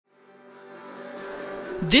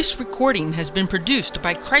This recording has been produced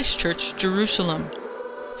by Christ Church, Jerusalem.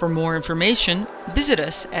 For more information, visit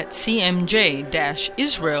us at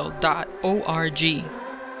cmj-israel.org.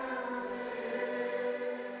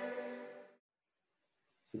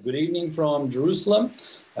 So good evening from Jerusalem,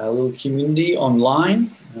 a little community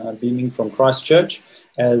online, beaming from Christ Church,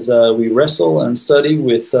 as we wrestle and study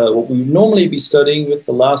with what we would normally be studying with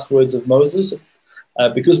the last words of Moses.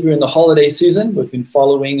 Because we're in the holiday season, we've been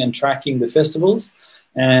following and tracking the festivals,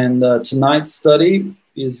 and tonight's study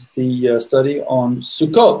is the study on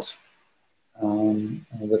Sukkot,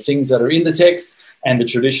 the things that are in the text and the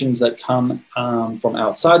traditions that come from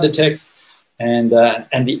outside the text, and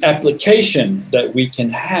the application that we can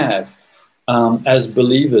have as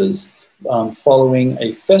believers following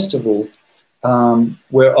a festival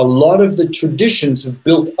where a lot of the traditions have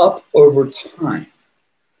built up over time.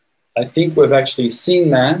 I think we've actually seen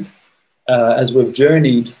that as we've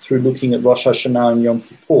journeyed through looking at Rosh Hashanah and Yom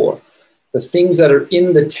Kippur. The things that are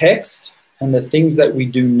in the text and the things that we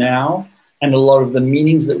do now, and a lot of the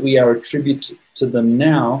meanings that we are attributed to them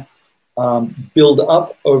now, build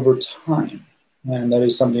up over time. And that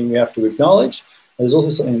is something we have to acknowledge. There's also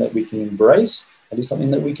something that we can embrace. That is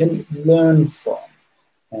something that we can learn from.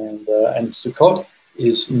 And Sukkot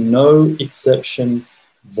is no exception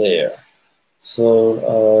there.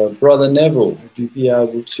 So, Brother Neville, would you be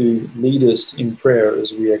able to lead us in prayer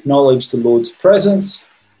as we acknowledge the Lord's presence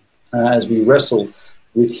as we wrestle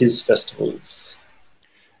with his festivals?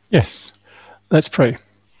 Yes, let's pray.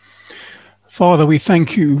 Father, we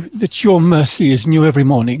thank you that your mercy is new every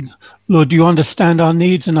morning. Lord, you understand our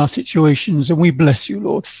needs and our situations, and we bless you,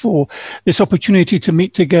 Lord, for this opportunity to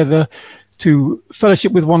meet together, to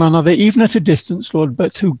fellowship with one another, even at a distance, Lord,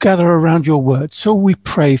 but to gather around your word. So we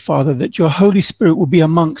pray, Father, that your Holy Spirit will be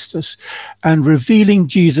amongst us and revealing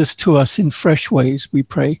Jesus to us in fresh ways, we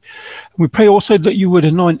pray. We pray also that you would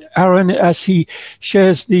anoint Aaron as he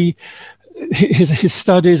shares his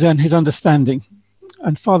studies and his understanding.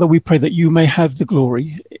 And Father, we pray that you may have the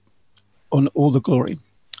glory, on all the glory.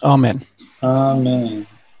 Amen. Amen.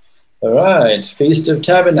 All right, Feast of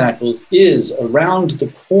Tabernacles is around the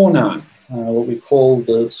corner. What we call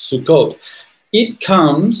the Sukkot. It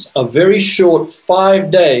comes a very short 5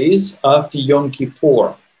 days after Yom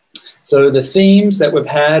Kippur. So the themes that we've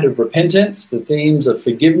had of repentance, the themes of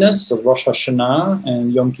forgiveness of Rosh Hashanah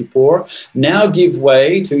and Yom Kippur, now give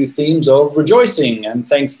way to themes of rejoicing and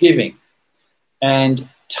thanksgiving. And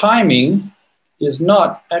timing is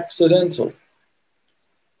not accidental.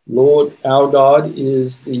 Lord, our God,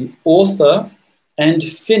 is the author and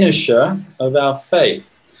finisher of our faith.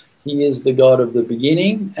 He is the God of the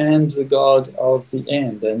beginning and the God of the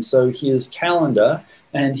end. And so his calendar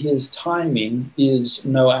and his timing is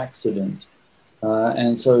no accident.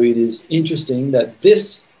 And so it is interesting that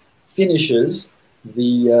this finishes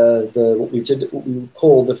what we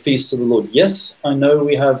call the Feast of the Lord. Yes, I know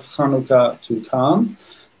we have Hanukkah to come.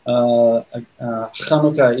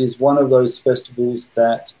 Hanukkah is one of those festivals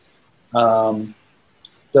that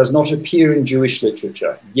does not appear in Jewish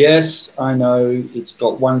literature. Yes, I know it's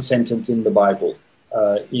got one sentence in the Bible,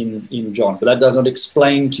 in John, but that does not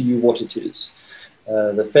explain to you what it is.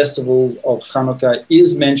 The festival of Hanukkah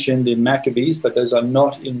is mentioned in Maccabees, but those are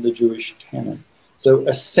not in the Jewish canon. So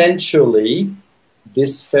essentially,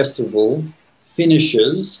 this festival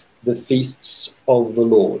finishes the feasts of the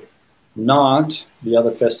Lord, not the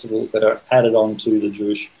other festivals that are added on to the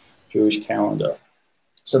Jewish calendar.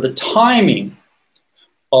 So the timing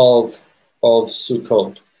of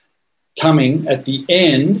Sukkot coming at the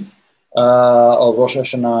end of Rosh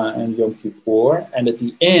Hashanah and Yom Kippur, and at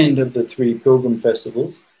the end of the three pilgrim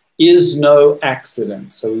festivals, is no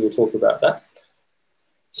accident. So we will talk about that.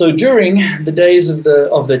 So during the days of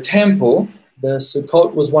the temple, the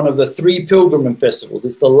Sukkot was one of the three pilgrim festivals.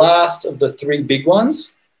 It's the last of the three big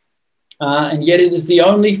ones, and yet it is the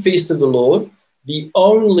only feast of the Lord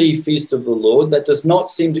that does not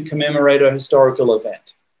seem to commemorate a historical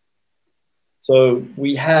event. So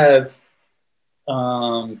we have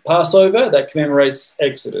Passover that commemorates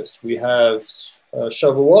Exodus. We have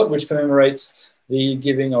Shavuot, which commemorates the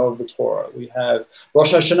giving of the Torah. We have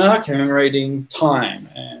Rosh Hashanah commemorating time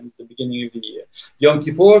and the beginning of the year. Yom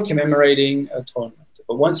Kippur commemorating atonement.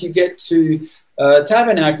 But once you get to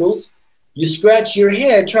Tabernacles, you scratch your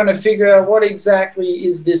head trying to figure out what exactly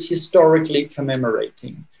is this historically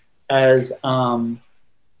commemorating, as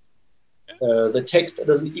the text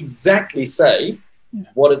doesn't exactly say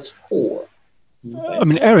what it's for. I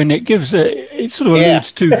mean, Aaron, it gives it sort of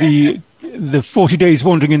alludes to the 40 days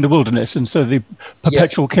wandering in the wilderness, and so the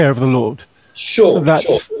perpetual care of the Lord. Sure. So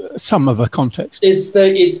some of a context. It's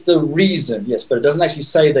the reason, yes, but it doesn't actually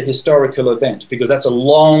say the historical event because that's a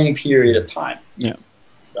long period of time. Yeah.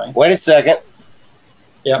 Right? Wait a second.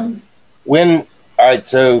 Yeah. All right,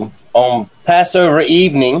 so on Passover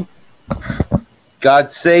evening,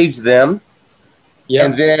 God saves them, Yeah.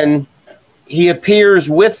 and then he appears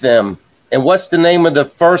with them. And what's the name of the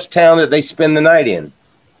first town that they spend the night in?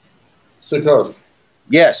 Sukkot.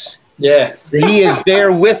 Yes. Yeah. He is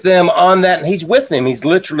there with them on that, and he's with them. He's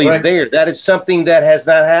literally Correct. there. That is something that has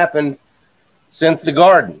not happened since the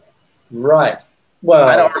garden. Right. Well,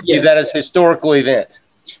 I don't argue yes. that as a historical event.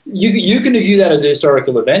 You can view that as a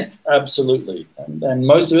historical event, absolutely, and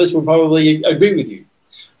most of us will probably agree with you.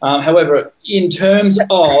 However, in terms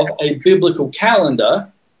of a biblical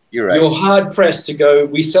calendar, You're right. you're hard pressed to go,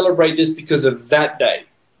 we celebrate this because of that day,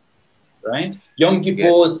 right? Yom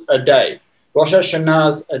Kippur's a day, Rosh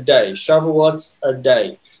Hashanah's a day, Shavuot's a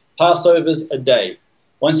day, Passover's a day.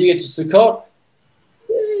 Once you get to Sukkot,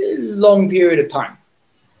 long period of time.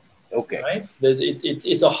 Okay. Right?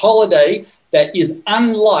 It's a holiday that is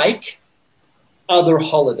unlike other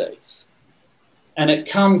holidays. And it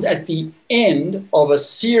comes at the end of a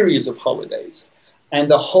series of holidays.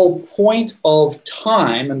 And the whole point of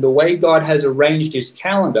time and the way God has arranged his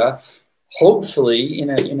calendar, hopefully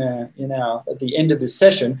at the end of this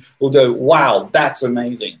session, we'll go, wow, that's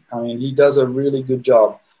amazing. I mean, he does a really good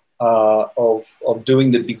job of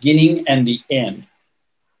doing the beginning and the end.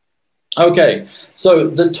 Okay, so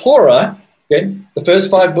the Torah, okay, the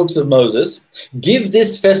first 5 books of Moses, give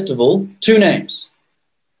this festival 2 names,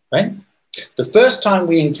 right? The first time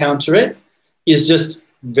we encounter it is just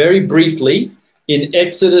very briefly in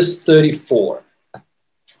Exodus 34,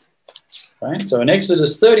 right? So in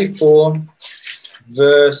Exodus 34,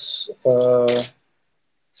 verse,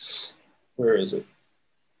 where is it?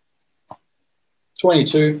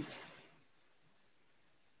 22.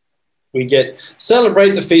 We get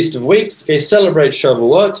celebrate the Feast of Weeks, okay, celebrate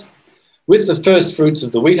Shavuot with the first fruits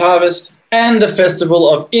of the wheat harvest and the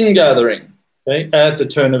festival of ingathering, okay, at the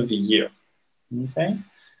turn of the year, okay,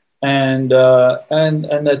 and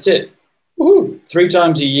that's it. Woo-hoo. 3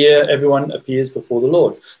 times a year, everyone appears before the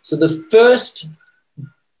Lord. So the first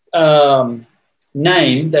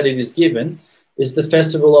name that it is given is the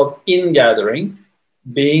festival of ingathering,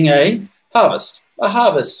 being a harvest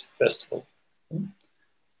festival.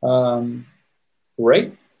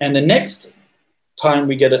 Great. And the next time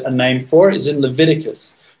we get a name for it is in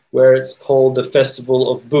Leviticus, where it's called the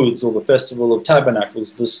Festival of Booths or the Festival of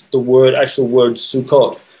Tabernacles. The actual word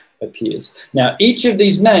Sukkot appears. Now, each of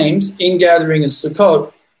these names, ingathering and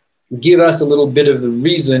Sukkot, give us a little bit of the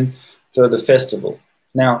reason for the festival.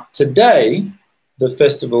 Now, today, the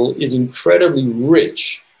festival is incredibly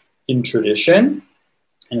rich in tradition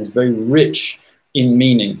and it's very rich in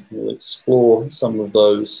meaning. We'll explore some of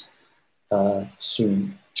those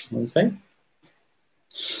soon. Okay.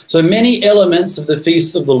 So many elements of the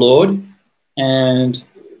feasts of the Lord, and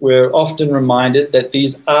we're often reminded that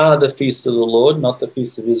these are the feasts of the Lord, not the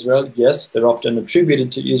feasts of Israel. Yes, they're often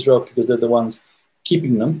attributed to Israel because they're the ones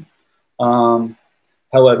keeping them.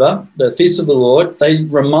 However, the feasts of the Lord, they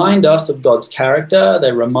remind us of God's character.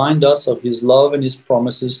 They remind us of his love and his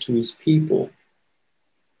promises to his people.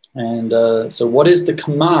 And so what is the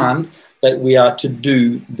command that we are to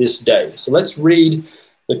do this day? So let's read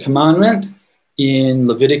the commandment in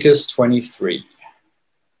Leviticus 23.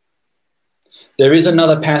 There is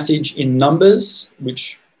another passage in Numbers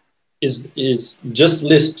which is just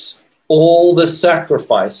lists all the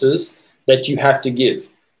sacrifices that you have to give.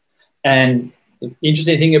 And the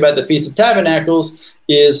interesting thing about the Feast of Tabernacles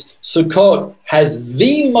is Sukkot has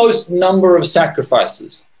the most number of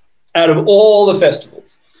sacrifices out of all the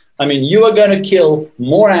festivals. I mean, you are going to kill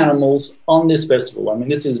more animals on this festival. I mean,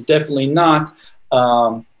 this is definitely not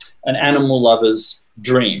an animal lover's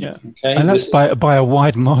dream. Yeah. Okay, and that's by a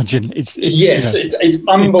wide margin. It's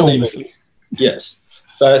unbelievable. Yes,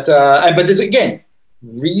 but there's again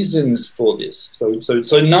reasons for this.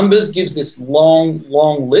 So Numbers gives this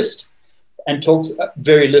long list and talks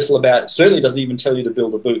very little about. Certainly doesn't even tell you to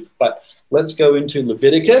build a booth. But let's go into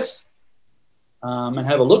Leviticus and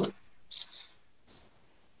have a look.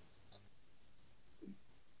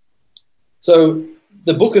 So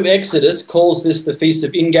the book of Exodus calls this the Feast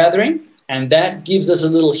of Ingathering, and that gives us a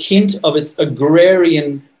little hint of its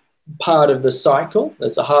agrarian part of the cycle.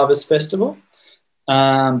 That's a harvest festival.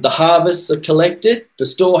 The harvests are collected. The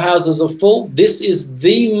storehouses are full. This is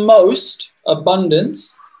the most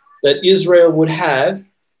abundance that Israel would have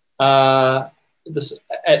at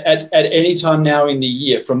any time now in the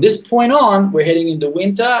year. From this point on, we're heading into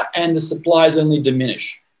winter and the supplies only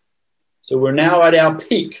diminish. So we're now at our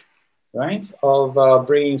peak right, of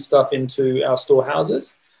bringing stuff into our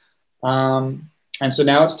storehouses. And so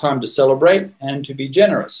now it's time to celebrate and to be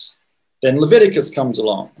generous. Then Leviticus comes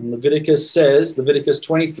along, and Leviticus says, Leviticus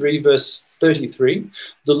 23, verse 33,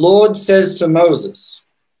 the Lord says to Moses,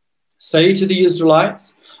 say to the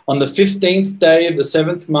Israelites, on the 15th day of the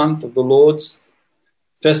 7th month of the Lord's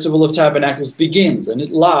Festival of Tabernacles begins, and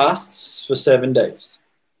it lasts for 7 days.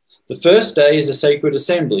 The first day is a sacred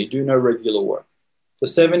assembly, do no regular work. For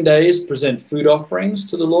 7 days, present food offerings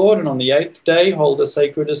to the Lord, and on the 8th day, hold a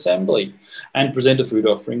sacred assembly and present a food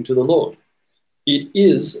offering to the Lord. It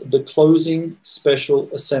is the closing special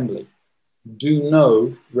assembly. Do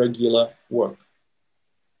no regular work.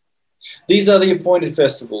 These are the appointed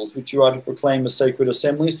festivals which you are to proclaim as sacred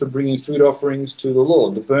assemblies for bringing food offerings to the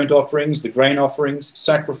Lord, the burnt offerings, the grain offerings,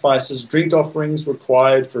 sacrifices, drink offerings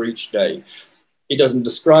required for each day. It doesn't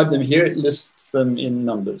describe them here, it lists them in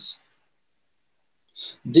Numbers.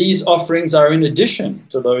 These offerings are in addition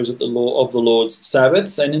to those of the Lord's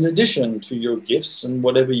Sabbaths, and in addition to your gifts and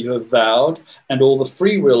whatever you have vowed, and all the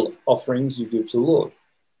free will offerings you give to the Lord.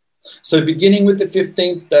 So beginning with the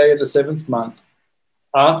 15th day of the 7th month,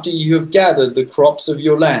 after you have gathered the crops of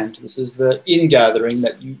your land, this is the ingathering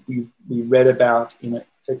that we read about in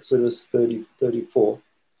Exodus 34,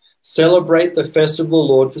 celebrate the festival of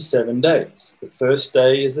the Lord for 7 days. The first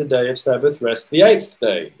day is the day of Sabbath rest. The 8th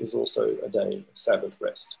day is also a day of Sabbath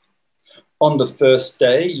rest. On the first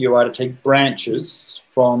day, you are to take branches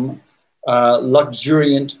from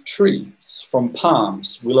luxuriant trees, from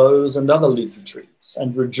palms, willows, and other leafy trees,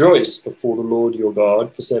 and rejoice before the Lord your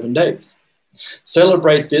God for 7 days.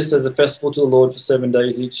 Celebrate this as a festival to the Lord for 7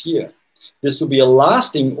 days each year. This will be a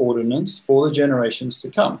lasting ordinance for the generations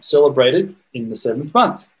to come, celebrated in the 7th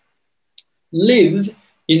month. Live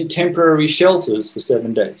in temporary shelters for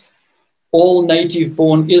 7 days. All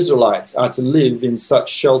native-born Israelites are to live in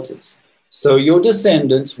such shelters. So your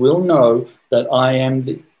descendants will know that I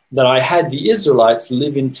had the Israelites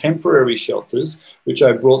live in temporary shelters, which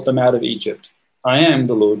I brought them out of Egypt. I am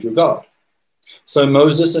the Lord your God. So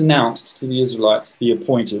Moses announced to the Israelites the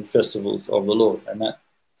appointed festivals of the Lord, and that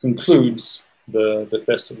concludes the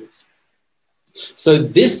festivals. So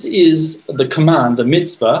this is the command, the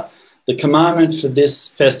mitzvah. The commandment for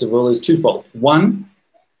this festival is twofold. One,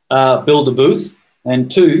 build a booth, and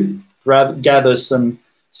two, gather some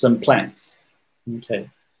plants. Okay.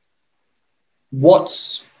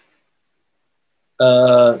 What's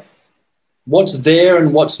there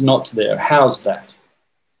and what's not there? How's that?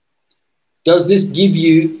 Does this give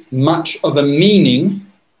you much of a meaning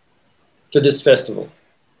for this festival?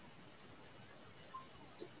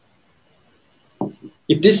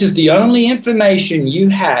 If this is the only information you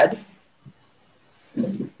had,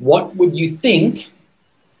 what would you think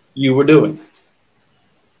you were doing?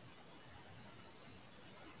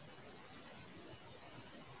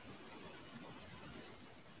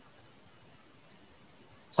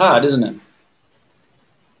 It's hard, isn't it?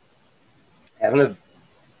 Having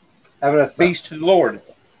a feast to the Lord.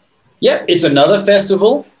 Yeah, it's another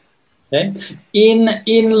festival. Okay,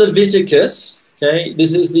 in Leviticus, okay,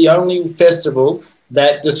 this is the only festival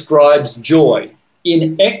that describes joy.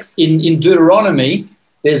 In Deuteronomy,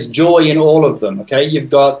 there's joy in all of them. Okay, you've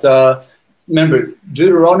got remember,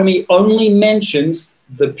 Deuteronomy only mentions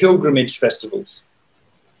the pilgrimage festivals.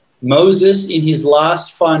 Moses, in his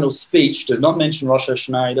last final speech, does not mention Rosh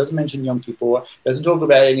Hashanah, he doesn't mention Yom Kippur, doesn't talk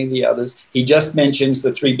about any of the others. He just mentions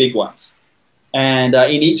the three big ones. And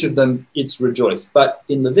in each of them, it's rejoice. But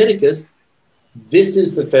in Leviticus, this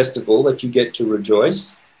is the festival that you get to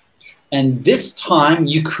rejoice. And this time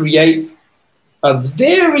you create a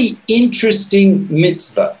very interesting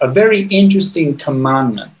mitzvah, a very interesting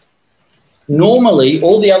commandment. Normally,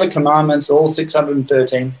 all the other commandments, all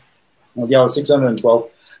 613, or the other 612,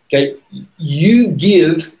 okay, you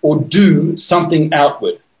give or do something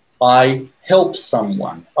outward. I help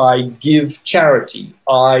someone. I give charity.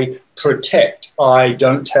 I protect. I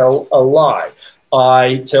don't tell a lie.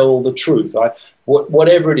 I tell the truth.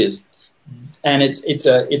 Whatever it is, and it's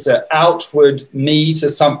a outward me to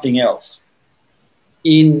something else.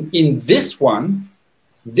 In this one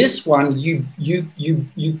you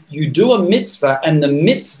do a mitzvah, and the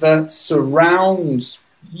mitzvah surrounds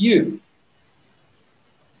you.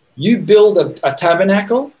 You build a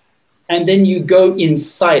tabernacle, and then you go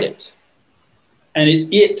inside it, and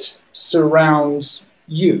it surrounds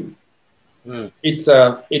you.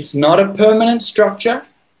 It's not a permanent structure.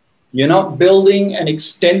 You're not building an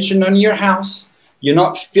extension on your house. You're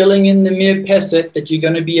not filling in the mirpeset that you're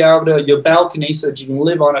going to be able to, your balcony, so that you can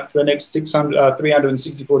live on it for the next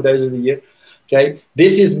 364 days of the year. Okay,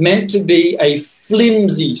 this is meant to be a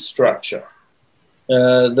flimsy structure.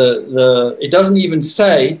 it doesn't even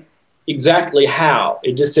say exactly how.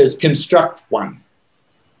 It just says construct one.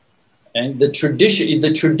 And the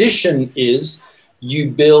tradition is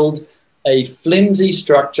you build a flimsy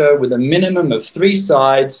structure with a minimum of 3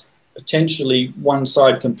 sides, potentially one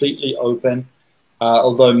side completely open,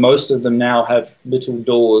 although most of them now have little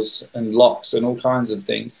doors and locks and all kinds of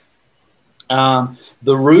things.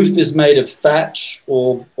 The roof is made of thatch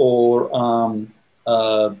or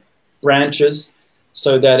branches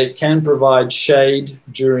so that it can provide shade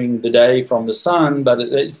during the day from the sun, but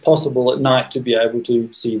it's possible at night to be able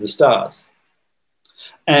to see the stars.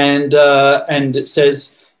 And it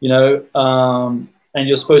says, and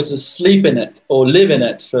you're supposed to sleep in it or live in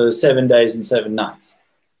it for 7 days and 7 nights.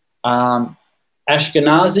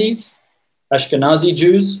 Ashkenazi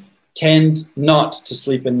Jews tend not to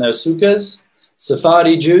sleep in their sukkahs.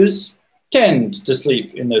 Sephardi Jews tend to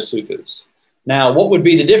sleep in their sukkahs. Now, what would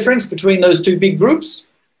be the difference between those two big groups?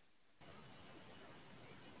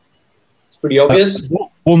 It's pretty obvious.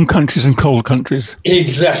 Warm countries and cold countries.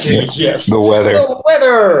 Exactly. Yeah. Yes. The weather. The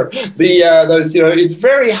weather. It's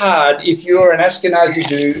very hard if you're an Ashkenazi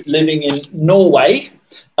Jew living in Norway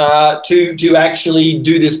to actually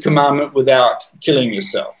do this commandment without killing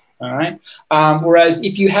yourself. All right. Whereas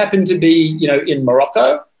if you happen to be, in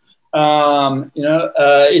Morocco,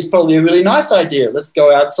 it's probably a really nice idea. Let's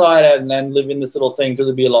go outside and live in this little thing because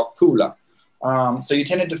it'd be a lot cooler. So you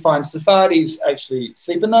tended to find Sephardis actually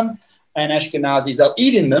sleep in them, and Ashkenazis, they'll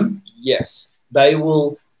eat in them. Yes, they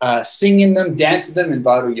will sing in them, dance in them,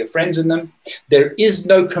 invite all your friends in them. There is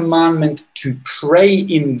no commandment to pray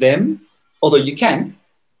in them, although you can,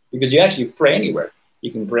 because you actually pray anywhere.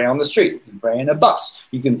 You can pray on the street, you can pray in a bus,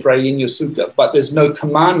 you can pray in your sukkah, but there's no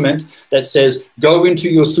commandment that says, go into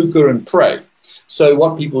your sukkah and pray. So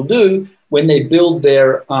what people do when they build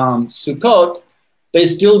their sukkot, they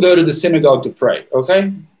still go to the synagogue to pray,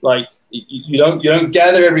 okay? Like you don't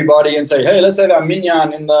gather everybody and say, hey, let's have our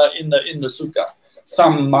minyan in the sukkah.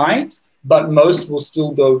 Some might, but most will still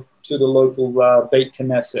go to the local Beit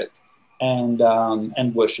Knesset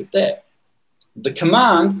and worship there. The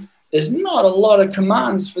command, there's not a lot of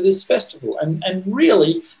commands for this festival and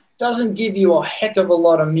really doesn't give you a heck of a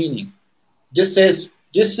lot of meaning. Just says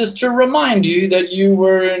to remind you that you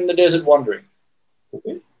were in the desert wandering.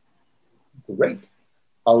 Okay. Great.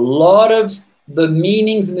 A lot of the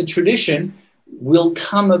meanings in the tradition will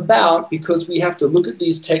come about because we have to look at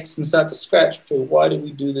these texts and start to scratch. Okay, why do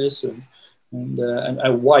we do this and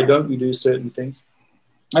why don't we do certain things?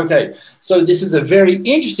 Okay, so this is a very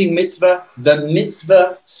interesting mitzvah. The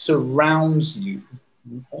mitzvah surrounds you,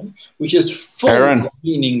 okay, which is full of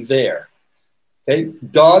meaning there. Okay,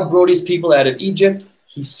 God brought his people out of Egypt.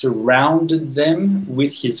 He surrounded them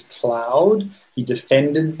with his cloud. He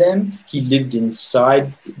defended them. He lived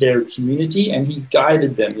inside their community and he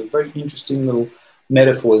guided them. A very interesting little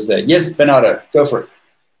metaphors there. Yes, Bernardo, go for it.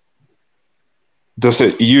 Does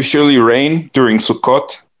it usually rain during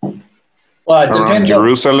Sukkot? Well, it depends on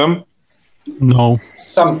Jerusalem. No,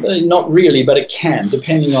 not really, but it can,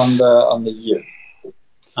 depending on the year.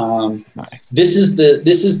 Nice. This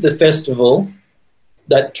is the festival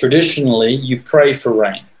that traditionally you pray for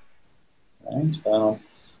rain. Right?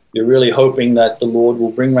 You're really hoping that the Lord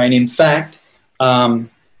will bring rain. In fact,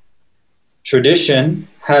 tradition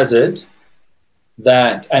has it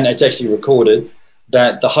that, and it's actually recorded,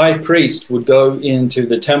 that the high priest would go into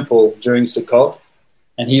the temple during Sukkot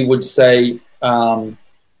and he would say a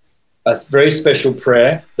very special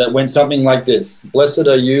prayer that went something like this. Blessed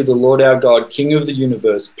are you, the Lord our God, King of the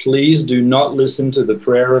universe. Please do not listen to the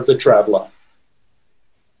prayer of the traveler.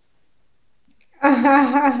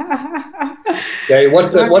 Okay,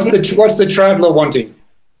 what's the traveler wanting?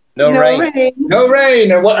 No rain. No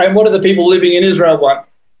rain. And what do the people living in Israel want?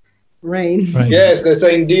 Rain. Yes, they're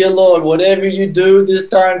saying, dear Lord, whatever you do this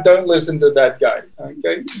time, don't listen to that guy.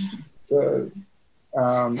 Okay, so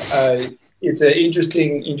it's an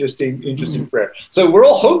interesting prayer. So we're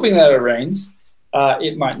all hoping that it rains.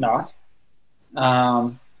 It might not.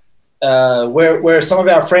 Where some of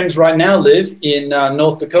our friends right now live in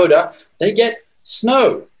North Dakota, they get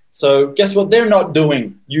snow. So guess what they're not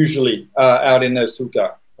doing usually out in their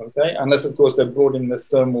sukkah, okay? Unless, of course, they're brought in the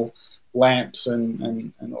thermal lamps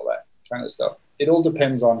and all that kind of stuff. It all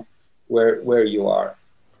depends on where you are.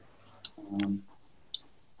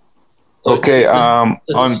 Okay. Does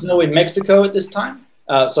it snow in Mexico at this time?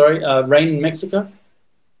 Rain in Mexico?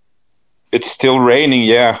 It's still raining,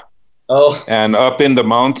 yeah. Oh. And up in the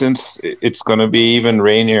mountains, it's going to be even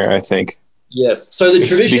rainier, I think. Yes. So the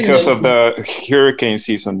tradition because of the hurricane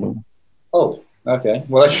season. Oh, Okay.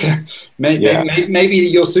 Well, maybe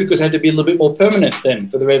your sukkahs had to be a little bit more permanent then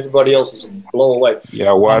for everybody else's to blow away.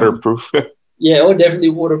 Yeah, waterproof. Yeah, or definitely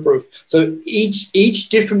waterproof. So each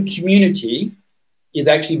different community is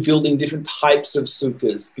actually building different types of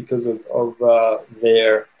sukkahs because of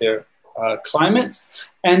their climates,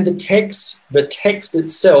 and the text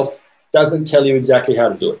itself doesn't tell you exactly how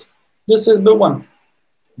to do it. It just says build one,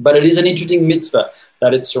 but it is an interesting mitzvah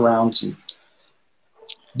that it surrounds you.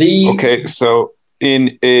 Okay, so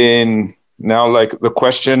in now, like the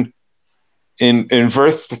question in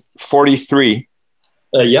verse 43.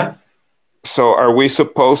 Yeah. So are we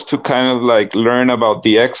supposed to kind of like learn about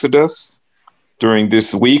the Exodus during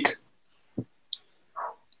this week?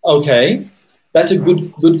 Okay, that's a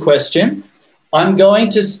good question. I'm going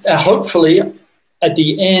to hopefully at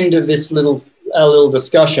the end of this little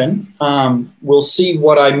discussion, we'll see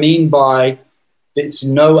what I mean by it's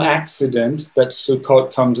no accident that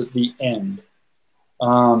Sukkot comes at the end.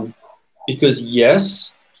 Because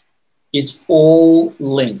yes, it's all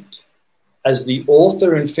linked. As the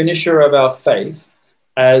author and finisher of our faith,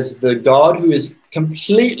 as the God who is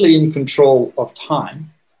completely in control of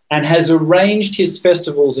time and has arranged his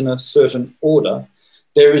festivals in a certain order,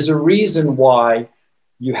 there is a reason why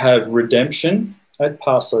you have redemption at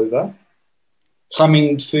Passover,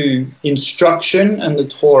 coming to instruction and the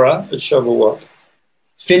Torah at Shavuot,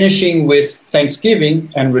 finishing with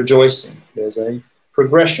thanksgiving and rejoicing. There's a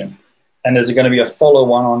progression, and there's going to be a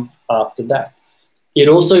follow-on on after that. It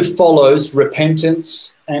also follows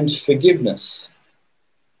repentance and forgiveness.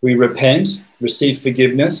 We repent, receive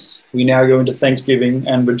forgiveness. We now go into thanksgiving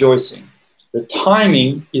and rejoicing. The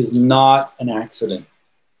timing is not an accident.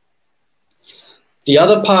 The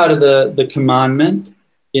other part of the commandment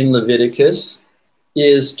in Leviticus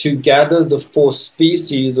is to gather the 4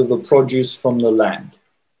 species of the produce from the land.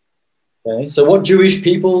 Okay, so what Jewish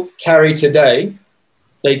people carry today,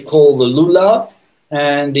 they call the lulav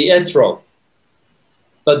and the etrog.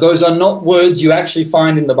 But those are not words you actually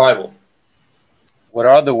find in the Bible. What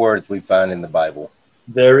are the words we find in the Bible?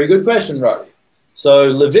 Very good question, Roddy. So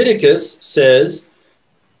Leviticus says,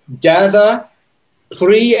 gather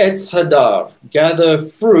pri etz hadar, gather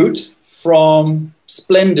fruit from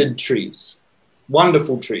splendid trees,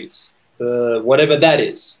 wonderful trees, whatever that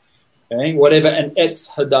is, okay? Whatever an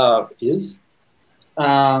etz hadar is.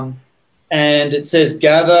 And it says,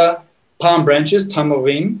 gather palm branches,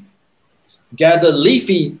 tamarim, gather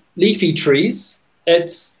leafy trees,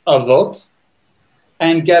 etz avot,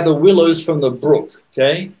 and gather willows from the brook,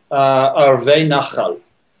 okay? Arvei nachal.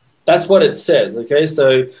 That's what it says, okay?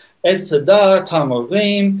 So, etz hadar,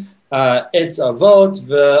 tamarim, etz avot,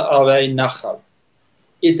 ve'arvei nachal.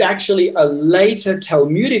 It's actually a later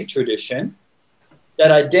Talmudic tradition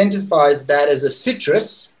that identifies that as a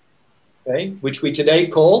citrus, okay, which we today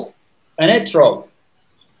call an etrog,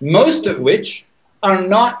 most of which are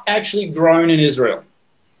not actually grown in Israel.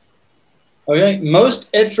 Okay,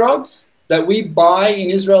 most etrogs that we buy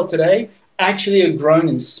in Israel today actually are grown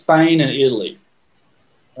in Spain and Italy,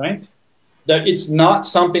 right? That it's not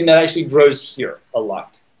something that actually grows here a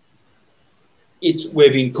lot.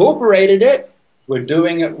 We've incorporated it. We're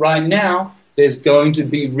doing it right now. There's going to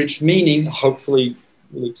be rich meaning. Hopefully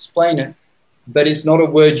we'll explain it, but it's not a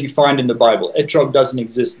word you find in the Bible. Etrog doesn't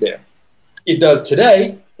exist there. It does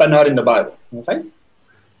today, but not in the Bible. Okay.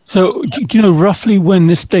 So, do you know roughly when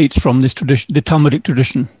this dates from, this tradition, the Talmudic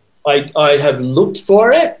tradition? I have looked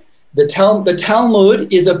for it. The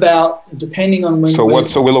Talmud is about, depending on when. So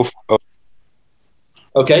what's a willow?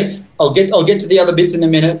 Okay, I'll get to the other bits in a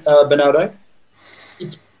minute, Bernardo.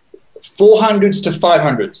 It's 400s to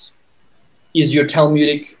 500s is your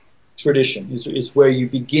Talmudic tradition. Is where you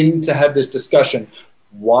begin to have this discussion.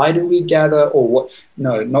 Why do we gather, or what?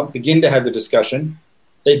 No, not begin to have the discussion.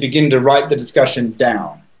 They begin to write the discussion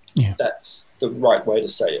down. Yeah. That's the right way to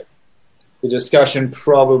say it. The discussion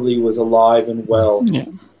probably was alive and well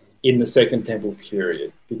in the Second Temple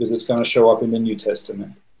period, because it's going to show up in the New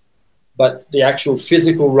Testament. But the actual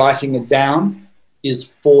physical writing it down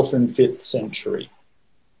is 4th and 5th century.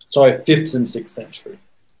 Sorry, 5th and 6th century.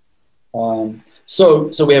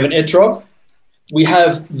 So we have an etrog. We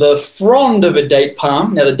have the frond of a date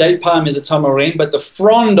palm. Now, the date palm is a tamarim, but the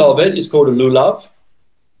frond of it is called a lulav.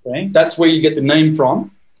 Okay, that's where you get the name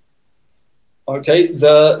from. Okay,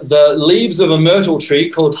 the leaves of a myrtle tree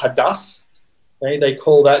called hadas. Okay, they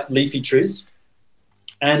call that leafy trees.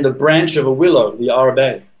 And the branch of a willow, the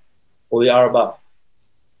arabah, or the arabah.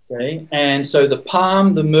 Okay, and so the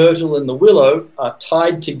palm, the myrtle, and the willow are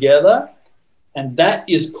tied together, and that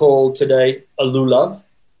is called today a lulav.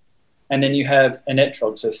 And then you have an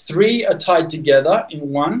etrog. So 3 are tied together in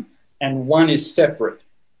one, and one is separate.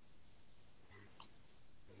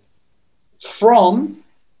 from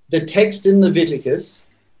the text in Leviticus,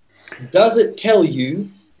 does it tell you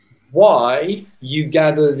why you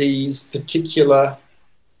gather these particular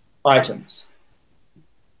items?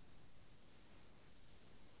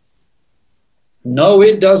 No,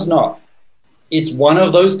 it does not. It's one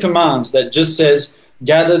of those commands that just says,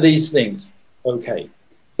 gather these things. Okay.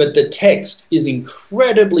 But the text is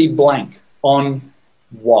incredibly blank on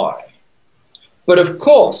why. But of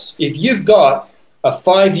course, if you've got a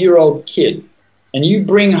 5-year-old kid and you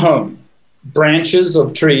bring home branches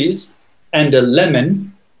of trees and a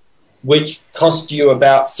lemon, which cost you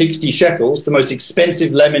about 60 shekels, the most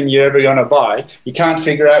expensive lemon you're ever going to buy, you can't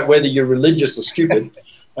figure out whether you're religious or stupid.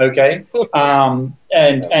 Okay. And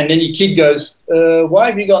then your kid goes, why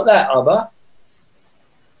have you got that, Abba?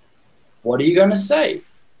 What are you going to say?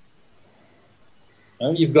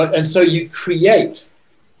 And so you create.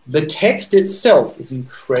 The text itself is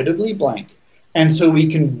incredibly blank. And so we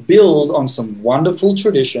can build on some wonderful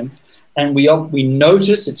tradition, and we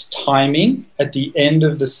notice its timing at the end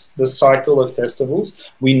of the cycle of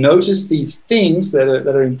festivals. We notice these things that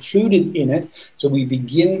are included in it. So we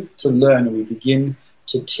begin to learn, and we begin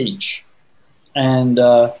to teach. And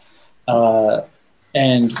we'll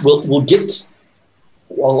get.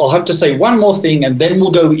 I'll have to say one more thing, and then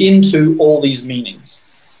we'll go into all these meanings.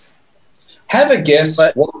 Have a guess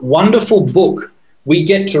what wonderful book we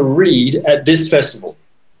get to read at this festival.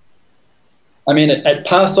 I mean, at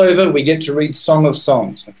Passover, we get to read Song of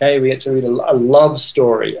Songs, okay? We get to read a love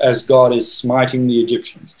story as God is smiting the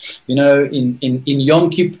Egyptians. You know, in Yom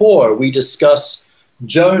Kippur, we discuss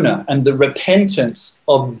Jonah and the repentance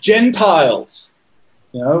of Gentiles.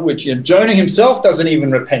 You know, which Jonah himself doesn't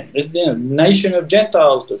even repent. The nation of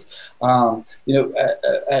Gentiles does. At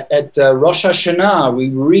Rosh Hashanah, we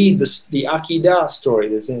read the Akedah story.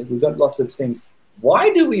 We've got lots of things.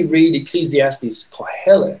 Why do we read Ecclesiastes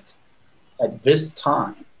Kohelet at this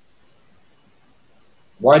time?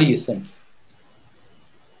 Why do you think?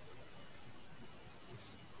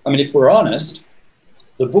 I mean, if we're honest,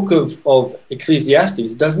 the book of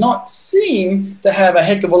Ecclesiastes does not seem to have a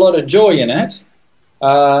heck of a lot of joy in it.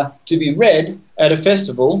 To be read at a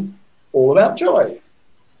festival all about joy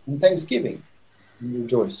and thanksgiving and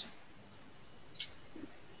rejoicing.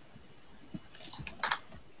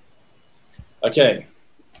 Okay.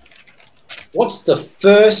 What's the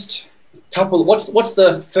first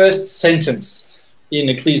sentence in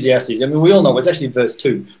Ecclesiastes? I mean, we all know it's actually verse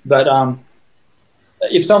 2, but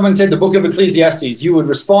if someone said the book of Ecclesiastes, you would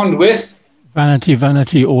respond with? Vanity,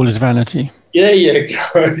 vanity, all is vanity. There you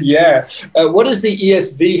go. Yeah. What does the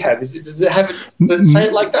ESV have? Does it say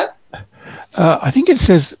it like that? I think it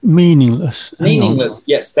says meaningless. Meaningless.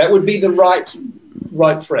 Yes, that would be the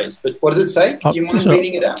right phrase. But what does it say? Do you mind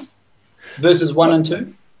reading it out? Verses 1 and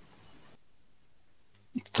 2.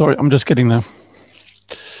 Sorry, I'm just getting there.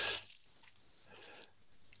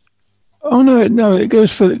 Oh no! It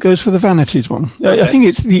goes for the vanities one. Okay. I think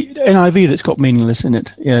it's the NIV that's got meaningless in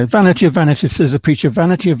it. Yeah, vanity of vanities, says the preacher.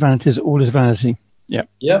 Vanity of vanities, all is vanity. Yeah.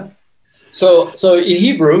 Yep. So in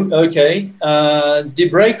Hebrew, okay,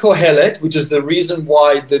 Divrei Kohelet, which is the reason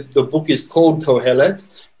why the book is called Kohelet,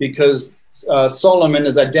 because Solomon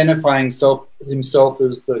is identifying himself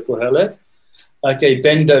as the Kohelet. Okay,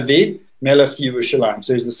 Ben David, Melech Yerushalayim.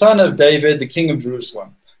 So he's the son of David, the king of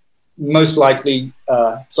Jerusalem. Most likely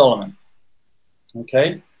Solomon.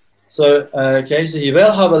 Okay, so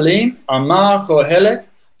Hivel Havalim, Amar Kohelet,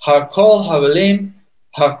 Hakol Havalim,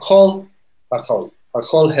 Hakol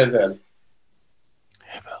Hevel.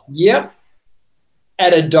 Yep.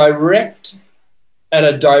 At a direct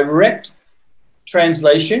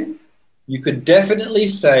translation, you could definitely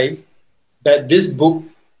say that this book,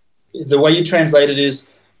 the way you translate it is,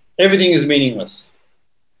 everything is meaningless.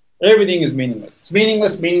 Everything is meaningless. It's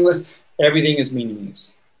meaningless, everything is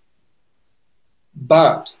meaningless.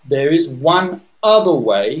 But there is one other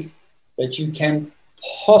way that you can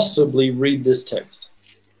possibly read this text.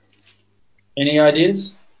 Any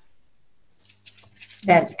ideas?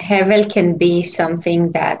 That Hevel can be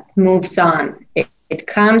something that moves on. It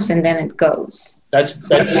comes and then it goes. That's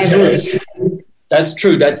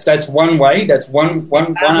true. That's one way. That's one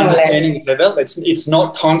understanding of Hevel. It's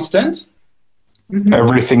not constant. Mm-hmm.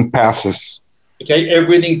 Everything passes. Okay,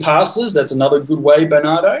 everything passes. That's another good way,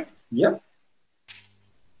 Bernardo. Yep.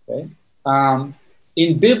 Okay.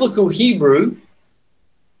 In biblical Hebrew,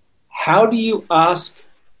 how do you ask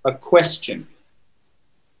a question?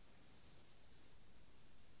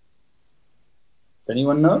 Does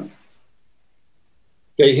anyone know?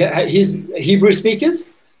 Okay, here's Hebrew speakers.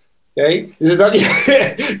 Okay, this is not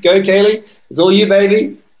go, Kaylee. It's all you,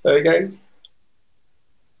 baby. Okay.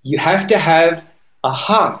 You have to have a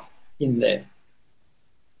ha in there?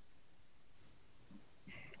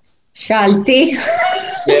 Shalti.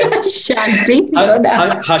 Yeah. Shalti.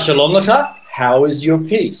 Hashalom lecha, how is your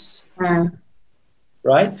peace?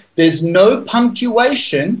 Right? There's no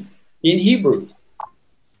punctuation in Hebrew,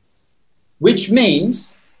 which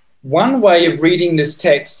means one way of reading this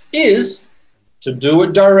text is to do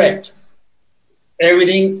it direct.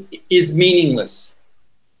 Everything is meaningless.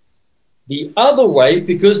 The other way,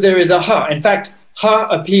 because there is a ha, in fact, ha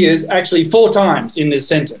appears actually 4 times in this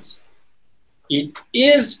sentence. It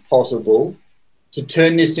is possible to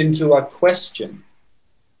turn this into a question.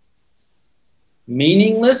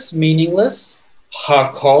 Meaningless, meaningless,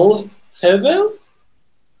 hakol hevel?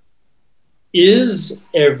 Is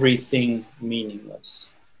everything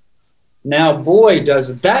meaningless? Now, boy,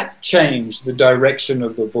 does that change the direction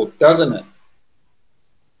of the book, doesn't it?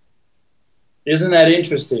 Isn't that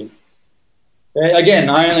interesting? Okay, again,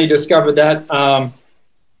 I only discovered that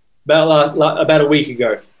about a week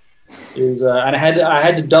ago. And I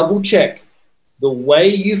had to double check. The way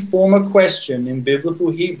you form a question in biblical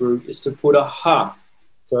Hebrew is to put a ha.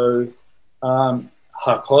 So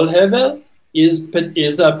hakol hevel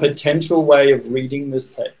is a potential way of reading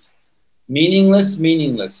this text. Meaningless,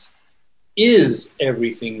 meaningless. Is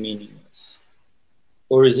everything meaningless?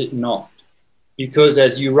 Or is it not? Because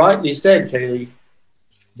as you rightly said, Kaylee,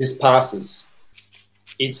 this passes.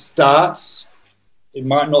 It starts, it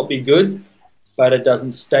might not be good, but it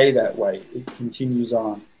doesn't stay that way. It continues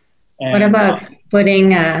on. And what about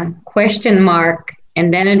putting a question mark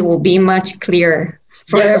and then it will be much clearer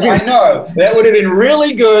for everyone? I know. That would have been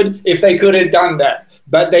really good if they could have done that,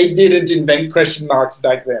 but they didn't invent question marks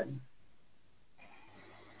back then.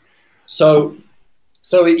 So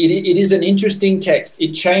it is an interesting text.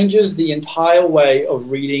 It changes the entire way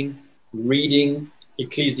of reading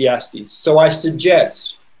Ecclesiastes. So I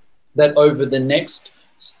suggest that over the next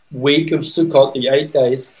week of Sukkot, the 8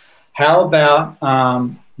 days, how about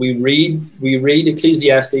we read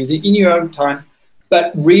Ecclesiastes in your own time,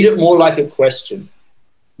 but read it more like a question.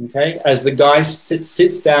 Okay, as the guy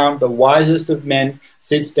sits down, the wisest of men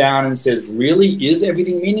sits down and says, really, is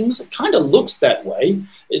everything meaningless? It kind of looks that way.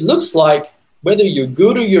 It looks like whether you're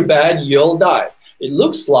good or you're bad, you'll die. It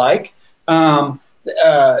looks like nothing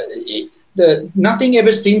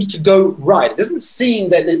ever seems to go right. It doesn't seem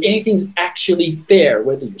that anything's actually fair,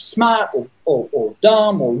 whether you're smart or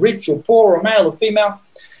dumb or rich or poor or male or female.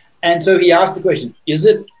 And so he asked the question, is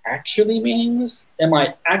it actually meaningless? Am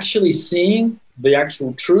I actually seeing the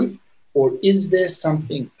actual truth, or is there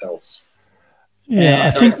something else? Yeah,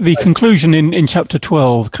 I think the conclusion in chapter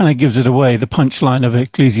 12 kind of gives it away, the punchline of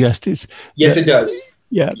Ecclesiastes. Yes, it does.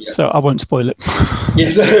 Yeah, yes. So I won't spoil it.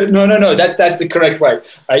 Yes, no, that's the correct way.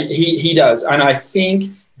 He does, and I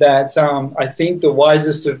think that I think the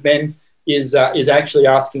wisest of men is actually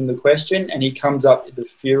asking the question, and he comes up with the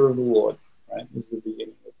fear of the Lord. Right, is the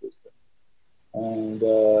beginning of wisdom. And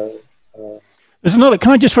there's another.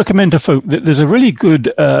 Can I just recommend to folk that there's a really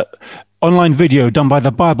good online video done by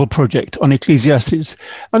the Bible Project on Ecclesiastes,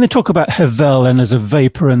 and they talk about Hevel and as a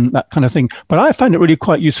vapor and that kind of thing. But I find it really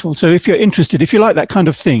quite useful. So if you're interested, if you like that kind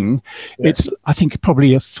of thing, it's I think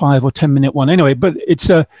probably a 5 or 10 minute one anyway. But it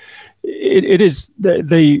is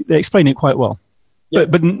they explain it quite well. Yeah.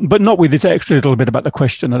 But not with this extra little bit about the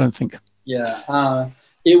question, I don't think. Yeah,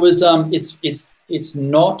 it was. It's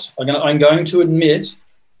not. I'm going to admit,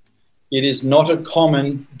 it is not a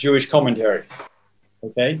common Jewish commentary.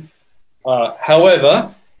 Okay.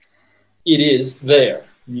 However, it is there.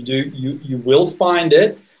 You will find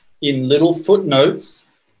it in little footnotes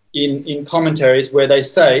in commentaries where they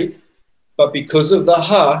say, but because of the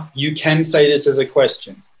ha, you can say this as a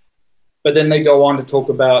question. But then they go on to talk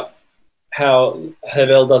about how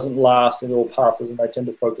Hevel doesn't last and it all passes, and they tend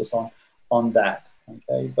to focus on that.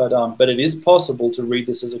 Okay, but it is possible to read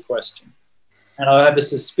this as a question, and I have a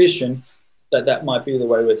suspicion that might be the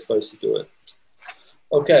way we're supposed to do it.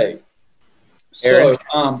 Okay. So,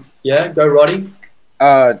 go, Roddy.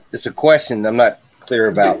 It's a question I'm not clear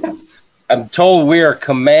about. I'm told we are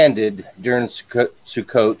commanded during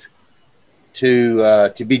Sukkot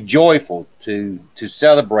to be joyful, to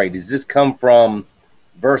celebrate. Does this come from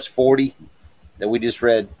verse 40 that we just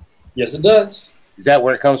read? Yes, it does. Is that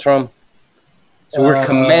where it comes from? So we're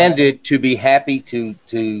commanded to be happy,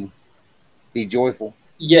 to be joyful.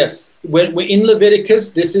 Yes. When we're in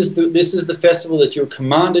Leviticus, this is the festival that you're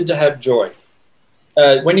commanded to have joy.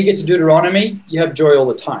 When you get to Deuteronomy, you have joy all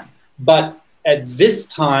the time. But at this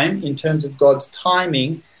time, in terms of God's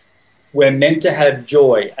timing, we're meant to have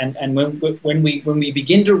joy. And when we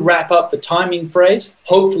begin to wrap up the timing phrase,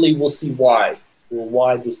 hopefully we'll see why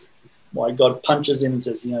God punches in and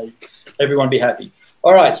says, everyone be happy.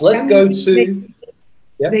 All right, so let's go to...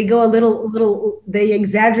 They go a little, they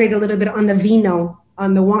exaggerate a little bit on the vino,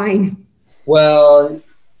 on the wine. Well,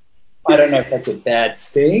 I don't know if that's a bad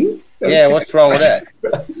thing. Yeah, what's wrong with that?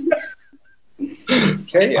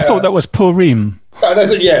 Okay. I thought that was Purim.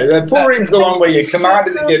 That's it, yeah, Purim's the one where you're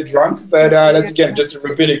commanded to get drunk, but that's again just a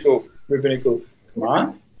rabbinical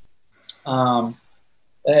command.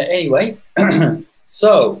 Anyway,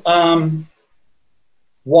 so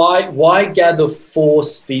why gather 4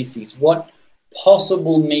 species? What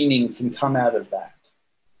possible meaning can come out of that?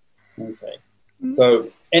 Okay, so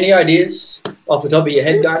any ideas off the top of your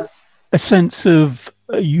head, guys? A sense of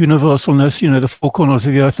universalness, the 4 corners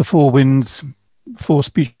of the earth, the 4 winds, 4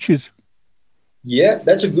 species. Yeah,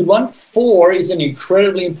 that's a good one. 4 is an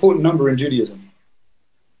incredibly important number in Judaism.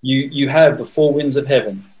 You have the 4 winds of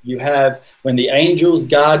heaven. You have, when the angels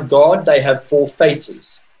guard God, they have 4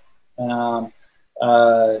 faces. There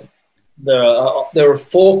are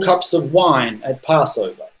 4 cups of wine at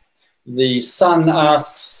Passover. The son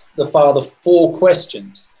asks the father 4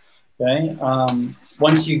 questions. Okay.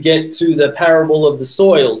 Once you get to the parable of the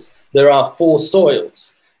soils, there are 4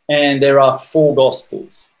 soils, and there are 4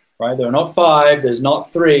 gospels. Right? There are not 5. There's not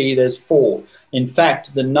 3. There's 4. In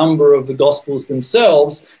fact, the number of the gospels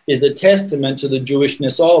themselves is a testament to the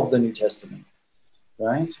Jewishness of the New Testament.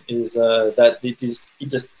 Right? Is that it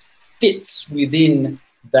just fits within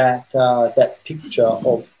that picture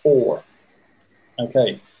of 4.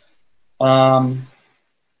 Okay.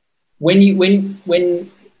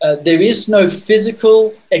 When there is no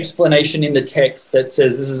physical explanation in the text that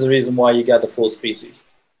says this is the reason why you gather 4 species.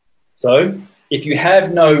 So if you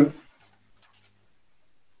have no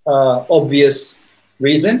obvious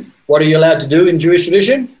reason, what are you allowed to do in Jewish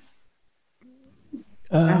tradition?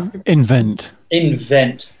 Invent.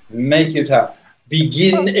 Make it up.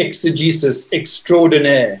 Begin exegesis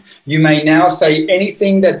extraordinaire. You may now say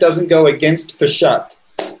anything that doesn't go against Peshat.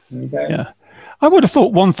 Okay. Yeah. I would have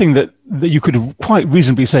thought one thing that you could quite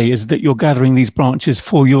reasonably say is that you're gathering these branches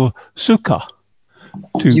for your sukkah.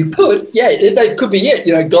 You could, yeah, that could be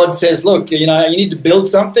it. God says, look, you need to build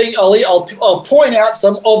something. I'll point out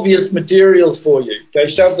some obvious materials for you. Okay,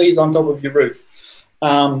 shove these on top of your roof.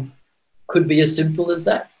 Could be as simple as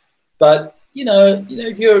that. But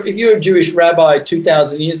if you're a Jewish rabbi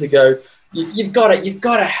 2,000 years ago, you've got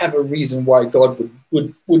to have a reason why God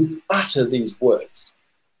would utter these words.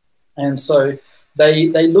 And so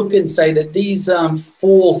they look and say that these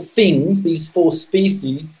 4 things, these 4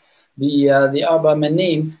 species, the Arba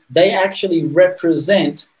Minim, they actually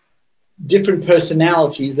represent different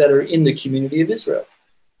personalities that are in the community of Israel.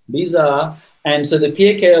 And so the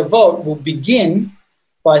Pirkei Avot will begin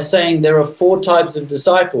by saying there are 4 types of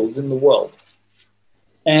disciples in the world.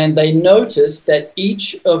 And they notice that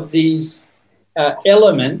each of these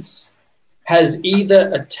elements has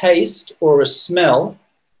either a taste or a smell,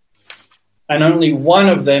 and only one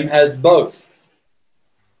of them has both.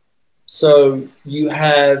 So you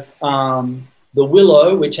have the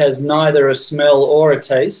willow, which has neither a smell or a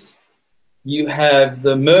taste. You have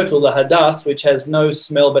the myrtle, the hadass, which has no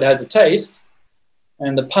smell but has a taste.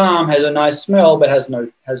 And the palm has a nice smell but has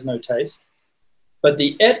no taste. But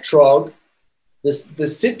the etrog, the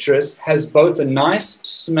citrus, has both a nice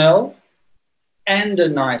smell and a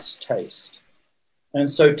nice taste. And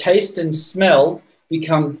so taste and smell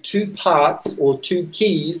become 2 parts or 2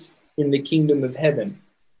 keys in the kingdom of heaven: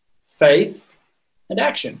 faith and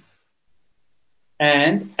action.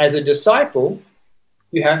 And as a disciple,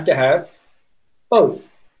 you have to have both.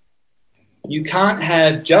 You can't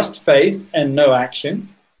have just faith and no action.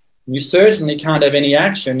 You certainly can't have any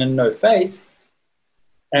action and no faith.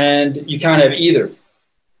 And you can't have either.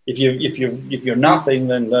 If you're nothing,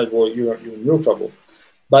 then you're in real trouble.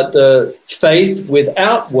 But the faith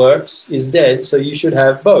without works is dead, so you should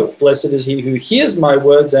have both. Blessed is he who hears my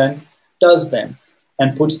words and does them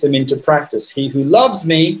and puts them into practice. He who loves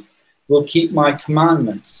me will keep my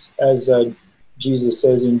commandments, as Jesus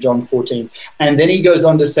says in John 14. And then he goes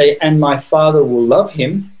on to say, and my Father will love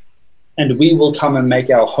him, and we will come and make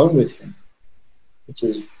our home with him, which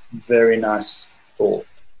is very nice thought.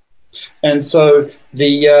 And so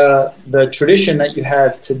the tradition that you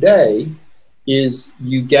have today is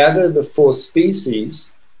you gather the 4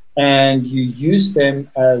 species and you use them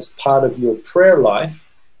as part of your prayer life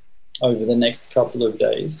over the next couple of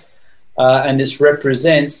days. And this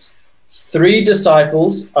represents 3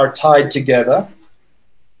 disciples are tied together,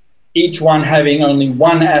 each one having only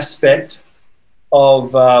one aspect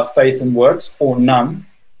of faith and works, or none,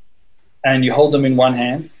 and you hold them in one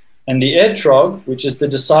hand. And the etrog, which is the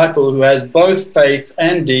disciple who has both faith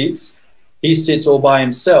and deeds, he sits all by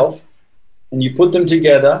himself. and you put them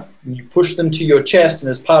together and you push them to your chest, and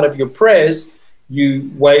as part of your prayers,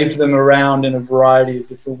 you wave them around in a variety of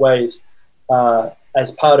different ways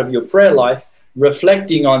as part of your prayer life,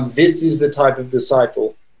 reflecting on this is the type of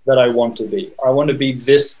disciple that I want to be. I want to be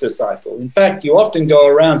this disciple. In fact, you often go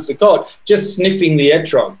around Sukkot just sniffing the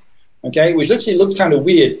etrog, okay, which actually looks kind of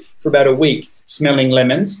weird for about a week, smelling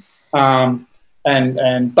lemons. But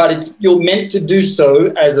you're meant to do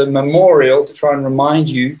so as a memorial to try and remind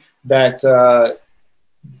you that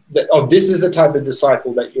this is the type of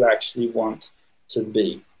disciple that you actually want to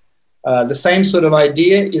be. The same sort of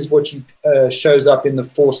idea is what shows up in the